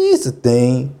 It's a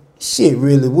thing. Shit,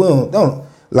 really, we don't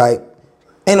like.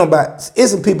 Ain't nobody.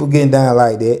 It's some people getting down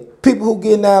like that. People who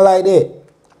getting down like that.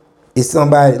 It's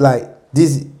somebody like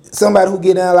this. Somebody who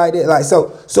get down like that. Like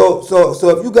so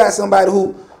if you got somebody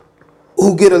who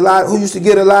used to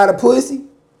get a lot of pussy,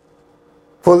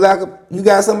 you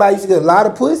got somebody who used to get a lot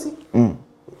of pussy.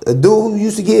 A dude who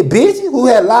used to get bitches, who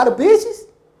had a lot of bitches.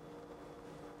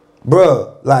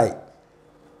 Bruh, like,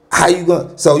 how you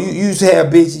gonna? So you used to have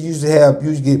bitches, you used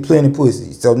to get plenty of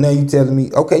pussy. So now you telling me,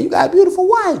 okay, you got a beautiful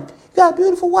wife. You got a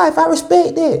beautiful wife. I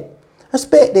respect that.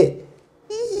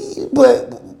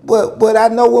 But I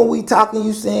know when we talking,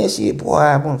 you saying shit, boy,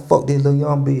 I want to fuck this little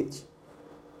young bitch.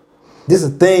 This a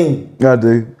thing. I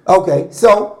do. Okay,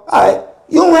 so, all right,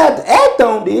 you don't have to act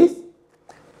on this,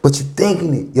 but you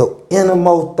thinking it, your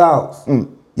innermost thoughts,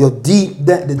 your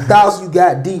the thoughts you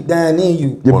got deep down in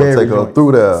you. You want to take her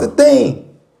through there. It's a thing.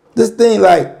 This thing,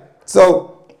 like,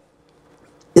 so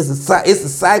it's a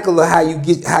cycle of how you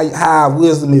get how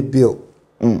wisdom is built.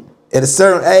 At a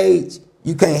certain age,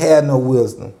 you can't have no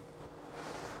wisdom.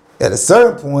 At a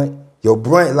certain point, your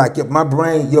brain,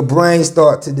 your brain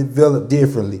start to develop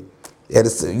differently.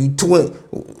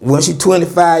 Once you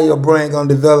 25, your brain gonna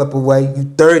develop a way. You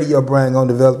 30, your brain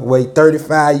gonna develop a way.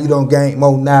 35, you don't gain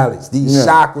more knowledge. These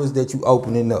chakras that you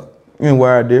opening up. You're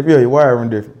wired different. Yeah, you're wiring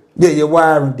different. Yeah, you're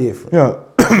wiring different. Yeah.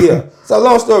 Yeah. So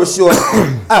long story short,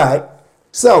 all right.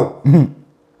 So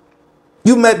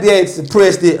you may be able to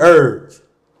suppress the urge.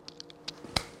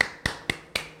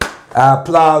 I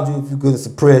applaud you if you could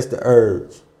suppress the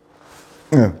urge.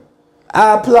 Yeah.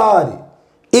 I applaud it.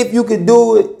 If you could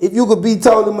do it, if you could be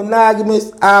totally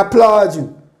monogamous, I applaud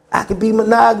you. I could be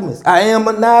monogamous. I am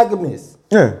monogamous.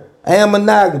 Yeah. I am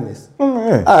monogamous.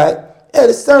 Yeah. All right. At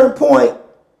a certain point,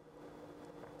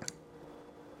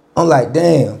 I'm like,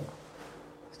 damn, I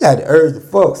got the urge to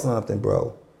fuck something,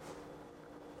 bro.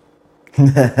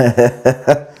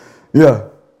 Yeah.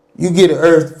 You get the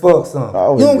urge to fuck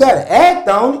something. You don't gotta act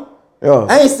on it. Yeah.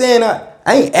 I ain't saying I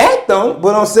ain't act on it,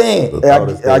 but I'm saying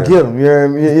I get them.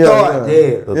 Yeah. thought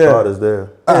there. The thought is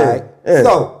there. All right. Yeah.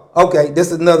 So, okay,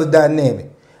 this is another dynamic.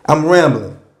 I'm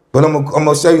rambling, but I'm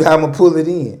gonna show you how I'm gonna pull it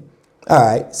in. All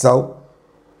right. So,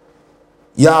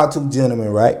 y'all two gentlemen,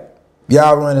 right?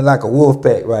 Y'all running like a wolf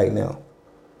pack right now.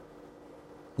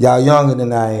 Y'all younger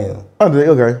than I am.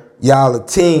 Okay. Y'all a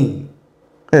team.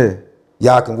 Yeah.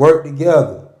 Y'all can work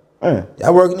together. Yeah.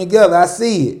 Y'all working together. I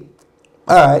see it.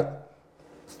 All right.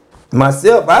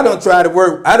 Myself, I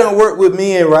don't work with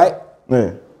men, right?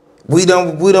 Yeah. We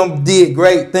don't did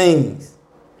great things.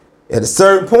 At a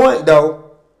certain point,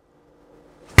 though,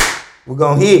 we're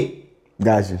gonna hit.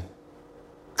 Gotcha.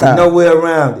 There's no way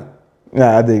around it.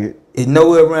 Nah, I dig it. It's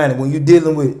nowhere around it. When you're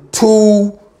dealing with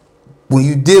two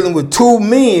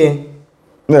men,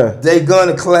 Yeah. They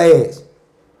gonna clash.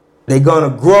 They gonna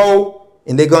grow,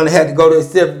 and they gonna have to go their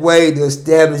separate way to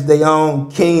establish their own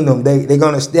kingdom. They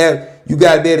gonna establish. You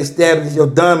gotta be able to establish your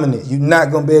dominance. You're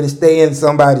not gonna be able to stay in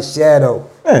somebody's shadow.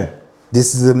 Yeah.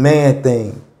 This is a man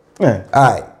thing. Yeah.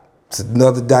 All right, it's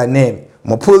another dynamic.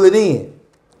 I'm gonna pull it in.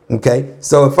 Okay,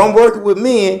 so if I'm working with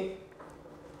men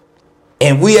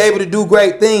and we able to do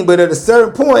great things, but at a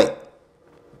certain point,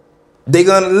 they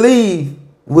gonna leave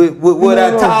with what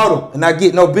I taught them, and I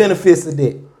get no benefits of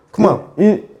that. Come on, talk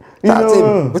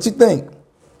to me. What you think?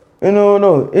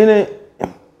 No, it ain't.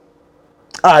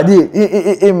 I did.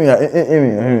 Hear me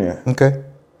out. Okay.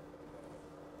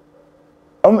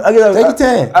 I guess Take your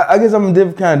time. I guess I'm a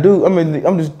different kind of dude. I mean,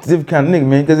 I'm just a different kind of nigga,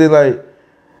 man. Cause it like,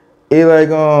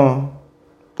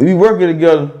 we working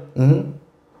together.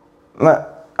 Mm-hmm. Like,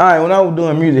 all right, when I was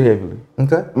doing music heavily.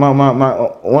 Okay. My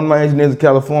one of my engineers in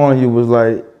California was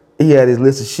like, he had his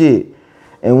list of shit,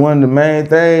 and one of the main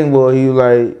things was he was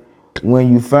like,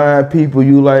 when you find people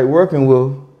you like working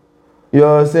with, you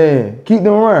know what I'm saying, keep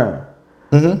them around.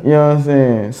 Mm-hmm. You know what I'm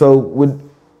saying. So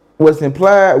with what's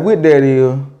implied with that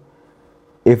is,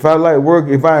 if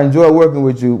I enjoy working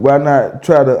with you, why not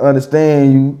try to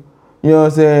understand you? You know what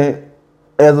I'm saying,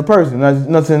 as a person,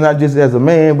 not just as a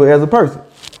man, but as a person.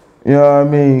 You know what I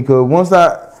mean? Because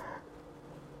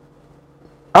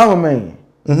I'm a man.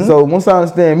 Mm-hmm. So once I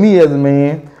understand me as a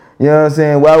man, you know what I'm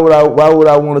saying, why would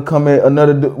I want to come at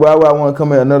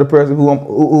another person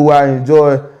who I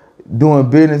enjoy doing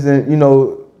business and, you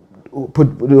know,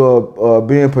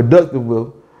 being productive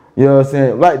with, you know what I'm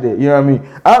saying, like that. You know what I mean?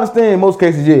 I understand in most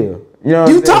cases, yeah. You know what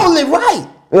I'm saying? Totally right.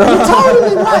 You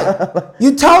totally right.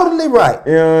 You totally right.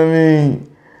 You know what I mean?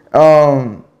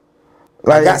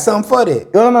 Like, I got something for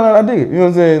that. No, I dig it. You know what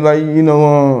I'm saying? Like, you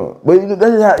know, but that's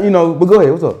just how, you know, but go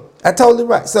ahead, what's up? I totally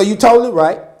right. So you totally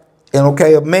right. And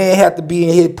okay, a man have to be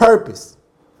in his purpose.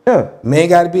 Yeah. Man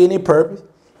got to be in his purpose.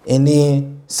 And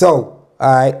then, so,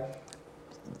 all right,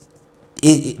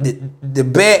 the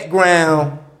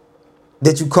background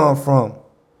that you come from,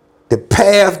 the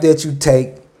path that you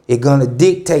take, it's gonna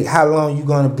dictate how long you're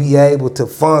gonna be able to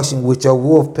function with your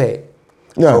wolf pack.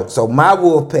 Yeah. So my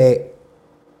wolf pack,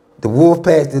 the wolf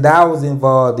pack that I was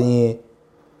involved in,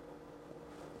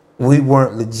 we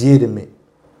weren't legitimate.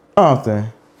 I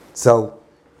understand. So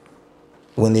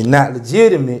when it's not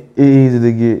legitimate, it's easy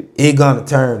to get. It's gonna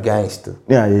turn gangster.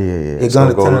 Yeah. It's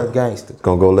gonna turn gangster. It's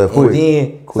gonna go left And quick.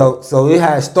 then, so it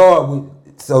had to start with.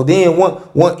 So then,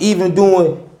 even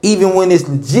when it's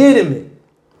legitimate,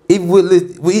 even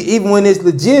when it's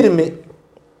legitimate,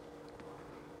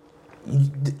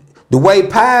 the way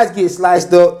pies get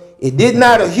sliced up, it did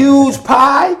not a huge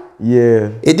pie.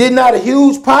 Yeah. It did not a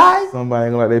huge pie. Somebody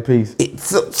ain't gonna like that piece.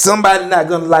 Somebody not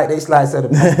gonna like they slice of the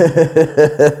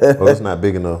pie. Oh, it's not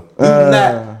big enough.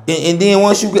 And then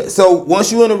once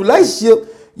you in a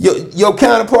relationship, your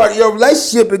counterpart, your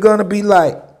relationship is gonna be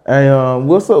like, hey,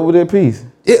 what's up with that piece?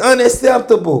 It's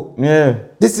unacceptable. Yeah.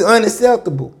 This is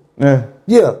unacceptable. Yeah.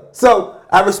 Yeah. So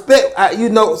I respect,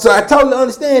 so I totally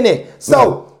understand that.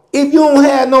 So if you don't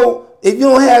have no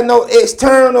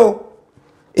external,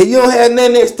 if you don't have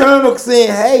nothing external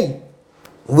saying, hey,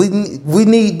 we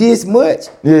need this much.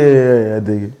 Yeah, I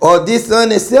dig it. Or this is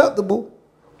unacceptable.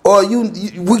 Or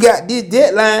we got this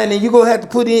deadline and you're gonna have to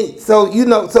put in. So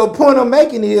so the point I'm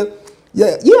making is,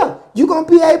 yeah, you're gonna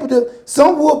be able to.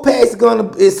 Some wolf packs is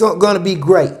gonna be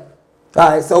great. All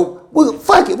right, so we're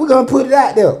gonna put it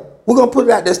out there. We're gonna put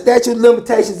it out there. Statute of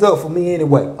limitations up for me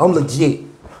anyway. I'm legit.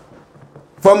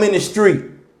 If I'm in the street,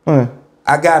 Okay.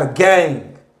 I got a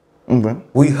gang. Okay.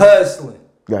 We hustling.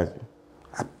 Got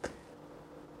you.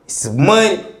 It's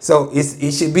money, so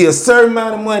it should be a certain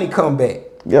amount of money come back.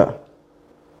 Yeah.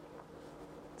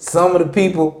 Some of the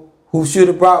people who should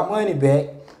have brought money back,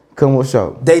 Come with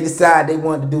show. they decide they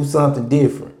want to do something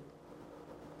different.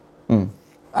 All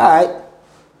right.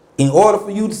 In order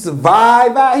for you to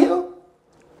survive out here, you're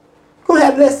gonna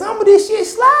have to let some of this shit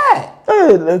slide.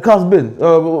 Hey, it costs business.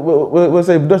 Let's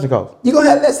say production costs. You're gonna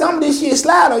have to let some of this shit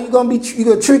slide, or you're gonna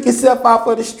trick yourself off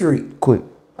of the street. Quick.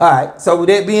 All right. So with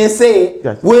that being said,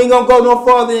 Gotcha. we ain't gonna go no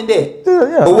further than that.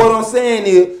 Yeah. But what I'm saying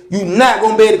is, you're not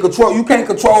gonna be able to control. You can't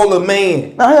control a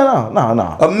man.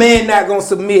 No. A man not gonna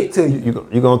submit to you.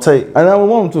 You gonna take? I never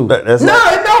want him to. That's No,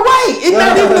 like, it's no way. It's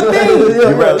not even a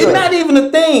thing. right. It's not even a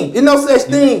thing. There's no such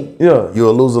thing. Yeah.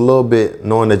 you'll lose a little bit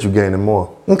knowing that you're gaining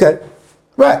more Okay.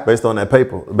 Right. based on that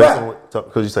paper. Right.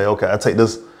 Because you say, okay, I take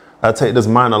this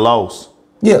minor loss.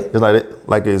 Yeah. It's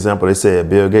like an example. They said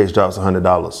Bill Gates drops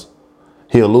 $100.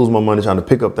 He'll lose more money trying to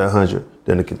pick up that 100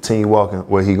 than to continue walking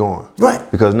where he going. Right.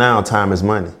 Because now time is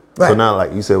money. So Right. now,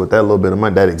 like you said, with that little bit of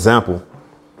money, that example,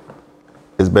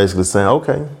 is basically saying,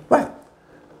 okay, Right.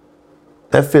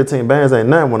 that 15 bands ain't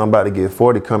nothing when I'm about to get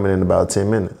 40 coming in about 10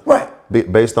 minutes. Right.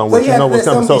 Based on So what you you know have to what's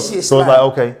let coming. some So of this so shit it's like, slide.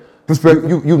 okay,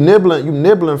 you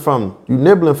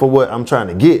nibbling for what I'm trying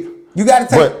to get. You gotta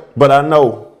take. But I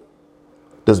know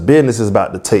this business is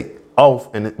about to take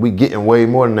off, and we getting way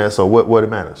more than that. So what it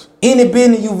matters? Any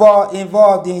business you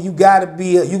involved in, you gotta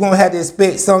be. You gonna have to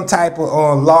expect some type of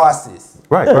Right, losses.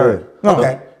 right.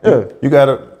 Okay. Yeah.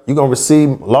 You gonna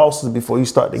receive losses before you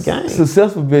start the game.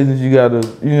 Successful business, you gotta,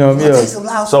 you know, You take some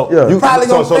losses. So Yeah. you Probably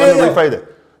gonna so let me fail. rephrase that.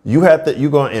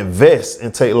 You're gonna invest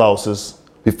and take losses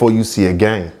before you see a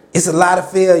gain. It's a lot of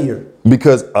failure.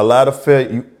 Because a lot of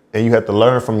failure, and you have to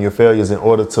learn from your failures in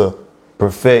order to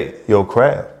perfect your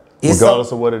craft,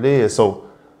 regardless of what it is. So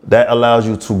that allows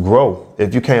you to grow.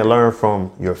 If you can't learn from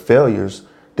your failures,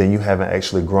 then you haven't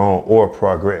actually grown or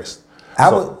progressed. I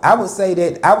would say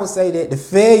that the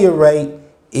failure rate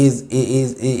is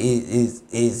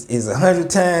 100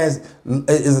 times,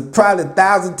 is probably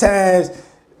 1,000 times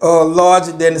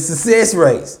larger than the success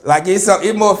rates. Like it's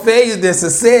more failures than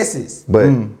successes. But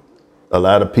a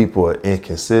lot of people are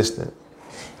inconsistent.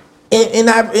 And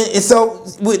so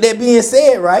with that being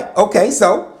said, right? Okay,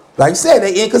 so like you said,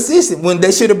 they inconsistent. When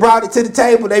they should have brought it to the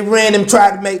table, they ran and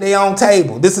tried to make their own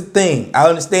table. This is a thing. I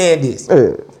understand this.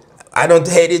 Yeah. I don't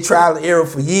had this trial and error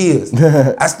for years.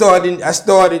 I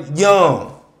started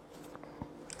young.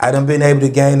 I done been able to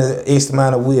gain an X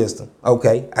amount of wisdom.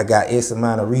 Okay, I got X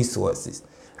amount of resources.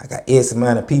 I got X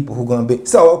amount of people who gonna be.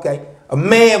 So okay, a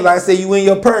man, like I say, you in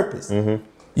your purpose.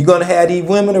 You're gonna have these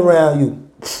women around you.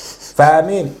 5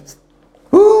 minutes.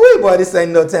 Woo, boy, this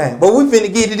ain't no time. But we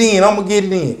finna get it in. I'm gonna get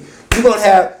it in.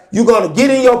 You're gonna get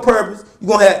in your purpose.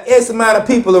 You're gonna have X amount of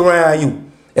people around you.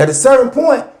 At a certain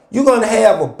point, you're gonna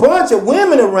have a bunch of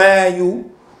women around you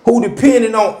who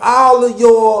depending on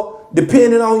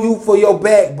you for your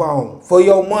backbone, for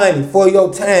your money, for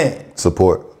your time.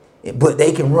 Support. But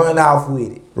they can run off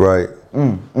with it. Right.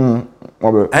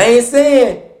 Okay. I ain't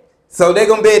saying so they're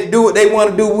gonna be able to do what they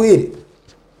want to do with it.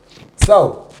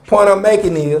 So, point I'm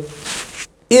making is,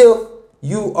 if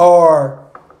you are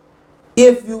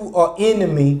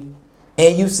enemy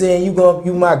and you saying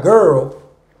you my girl,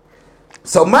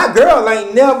 so my girl I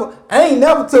ain't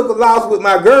never took a loss with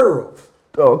my girl.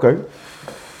 Oh, okay.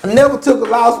 I never took a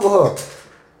loss with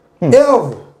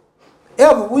her.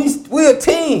 Ever. We a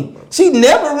team. She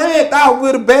never ran off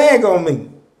with a bag on me.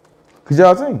 Cause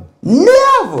y'all team.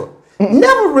 Never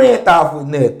ran off with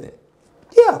nothing.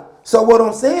 Yeah. So what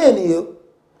I'm saying is,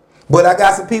 but I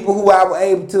got some people who I was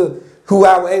able to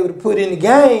put in the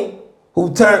game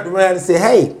who turned around and said,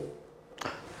 hey.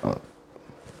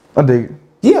 I dig it.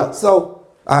 Yeah. So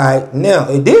all right.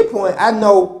 Now at this point, I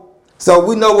know. So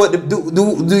we know what to do.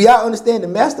 Do y'all understand the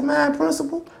mastermind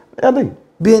principle? I dig it.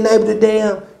 Being able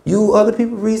to use other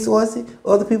people's resources,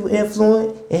 other people's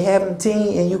influence, and having a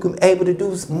team, and you can able to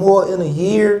do more in a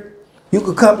year. You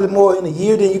could accomplish more in a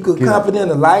year than you could accomplish in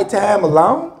a lifetime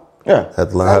alone. Yeah.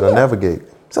 Have to learn how to navigate.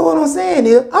 So what I'm saying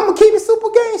is, I'm gonna keep it super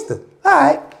gangster. All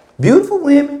right, beautiful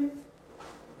women.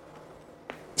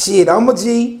 Shit, I'm a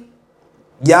G.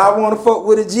 Y'all wanna fuck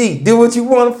with a G? Do what you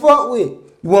wanna fuck with.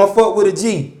 You wanna fuck with a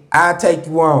G? I'll take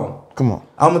you on. Come on.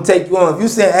 I'm gonna take you on. If you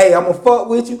say, hey, I'm gonna fuck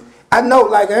with you, I know,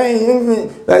 like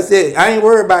I said, I ain't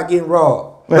worried about getting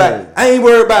robbed. Right. Like I ain't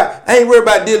worried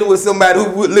about dealing with somebody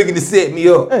who looking to set me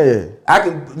up. Yeah. I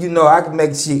can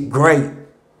make shit great.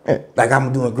 Yeah. Like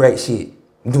I'm doing great shit.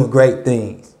 I'm doing great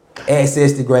things.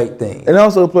 Access to great things. And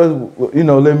also, plus,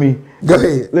 let me Go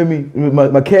ahead.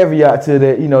 My caveat to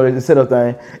that, the setup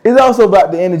thing. It's also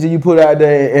about the energy you put out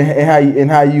there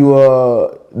and how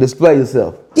you display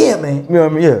yourself. Yeah, man. You know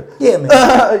what I mean? Yeah, man.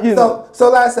 So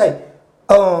like I say,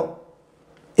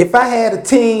 if I had a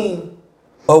team,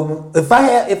 if I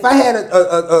had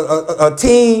a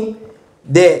team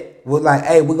that was like,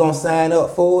 hey, we're gonna sign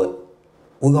up for it,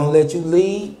 we're gonna let you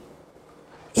lead.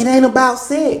 It ain't about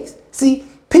sex. See,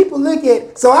 people look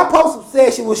at. So I post some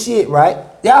sexual shit, right?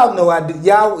 Y'all know I do.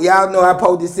 Y'all know I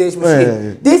post this sexual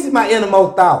shit. This is my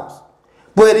innermost thoughts.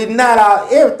 But it's not all.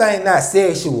 Everything not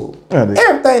sexual.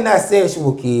 Everything not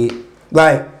sexual, kid.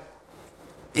 Like,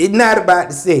 it's not about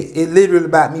the sex. It's literally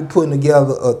about me putting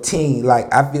together a team.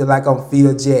 Like, I feel like I'm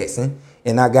Phil Jackson,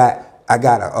 and I got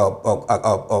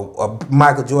a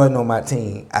Michael Jordan on my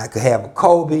team. I could have a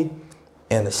Kobe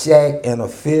and a Shaq and a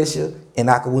Fisher, and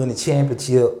I could win a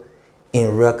championship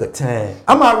in record time.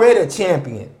 I'm already a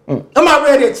champion. I'm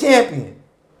already a champion.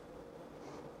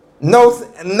 No,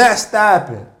 not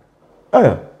stopping. Oh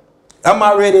yeah. I'm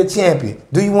already a champion.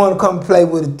 Do you want to come play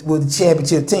with the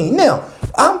championship team? Now,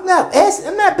 I'm not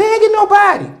begging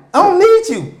nobody. I don't need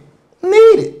you.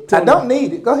 Need it. I don't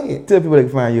need it. Go ahead. Tell people they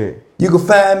can find you at. You can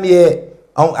find me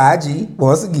on IG.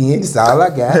 Once again, that's all I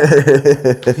got.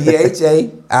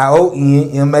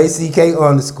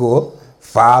 PHAIONMACK_.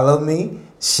 Follow me.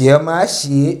 Share my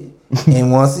shit.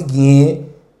 And once again,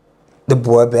 the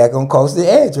boy back on Coastal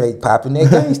Address popping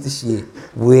that gangster shit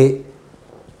with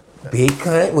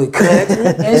with Country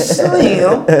and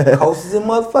Slim coasters and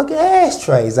motherfucking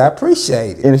ashtrays. I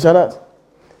appreciate it. Any shout outs?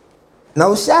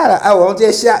 No shout out. I want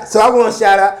just shout. So I want to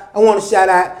shout out. I want to shout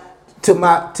out to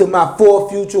my 4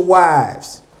 future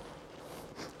wives.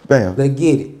 Bam. They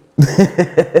get it.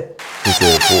 He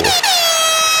said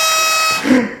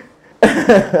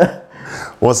 4.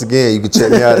 Once again, you can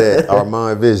check me out at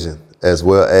Armand Vision, as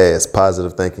well as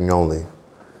Positive Thinking Only.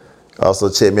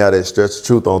 Also check me out at Stretch the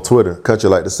Truth on Twitter. Country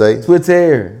like to say.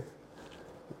 Twitter.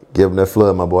 Give them that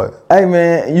flood, my boy. Hey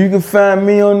man, you can find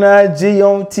me on IG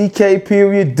on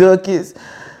TK Duckets.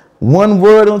 One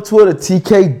word on Twitter,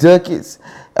 TK Duckets.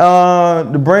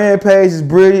 The brand page is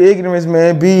Brilliant Ignorance,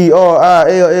 man.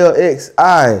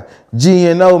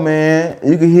 BRILLXIGNO, man.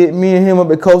 You can hit me and him up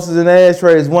at Coasters and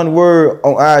Ashtrays. One word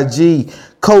on IG.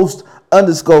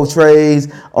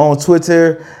 Coast_trades on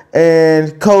Twitter.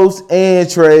 And Coast and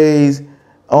Trades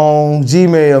on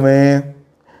Gmail, man.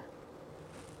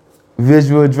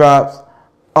 Visual drops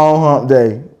on Hump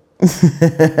Day.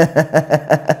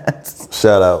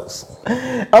 Shout outs.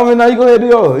 I mean, now you go ahead and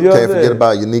do yours. Can't forget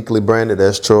about Uniquely Branded.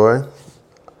 That's Troy.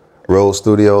 Road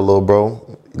Studio, little bro.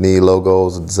 You need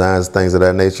logos, designs, things of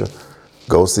that nature.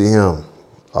 Go see him.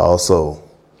 Also,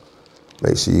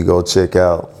 make sure you go check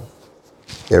out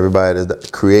everybody that's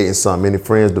creating something. Any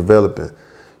friends developing.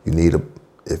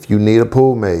 If you need a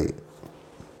pool made,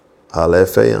 holla at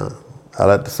Fayon.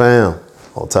 Holla at the fam.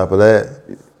 On top of that,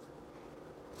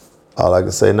 all I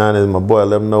can say now is, my boy,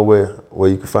 let them know where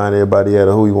you can find everybody at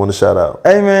or who you want to shout out.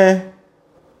 Hey, man.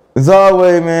 As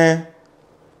always, man,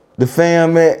 the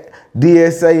fam at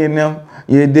DSA and them,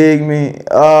 you dig me?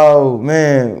 Oh,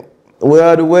 man.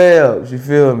 Well, the Wells, you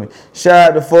feel me? Shout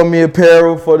out to For Me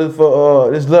Apparel for this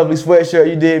lovely sweatshirt,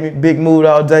 you dig me? Big mood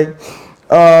all day.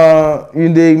 You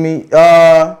dig me?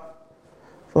 For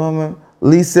me,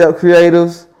 Lee Self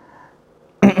Creatives.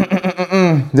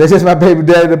 That's just my baby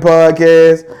daddy, the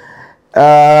podcast.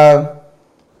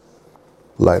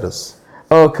 Lighters.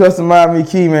 Customize Me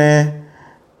Key, man.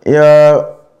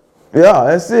 Yeah,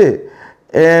 that's it.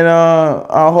 And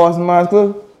our Horse and Minds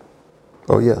Club.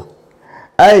 Oh, yeah.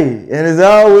 Hey, and as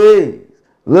always,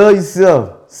 love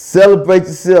yourself, celebrate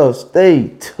yourself, stay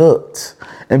tucked,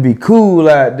 and be cool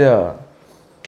out there.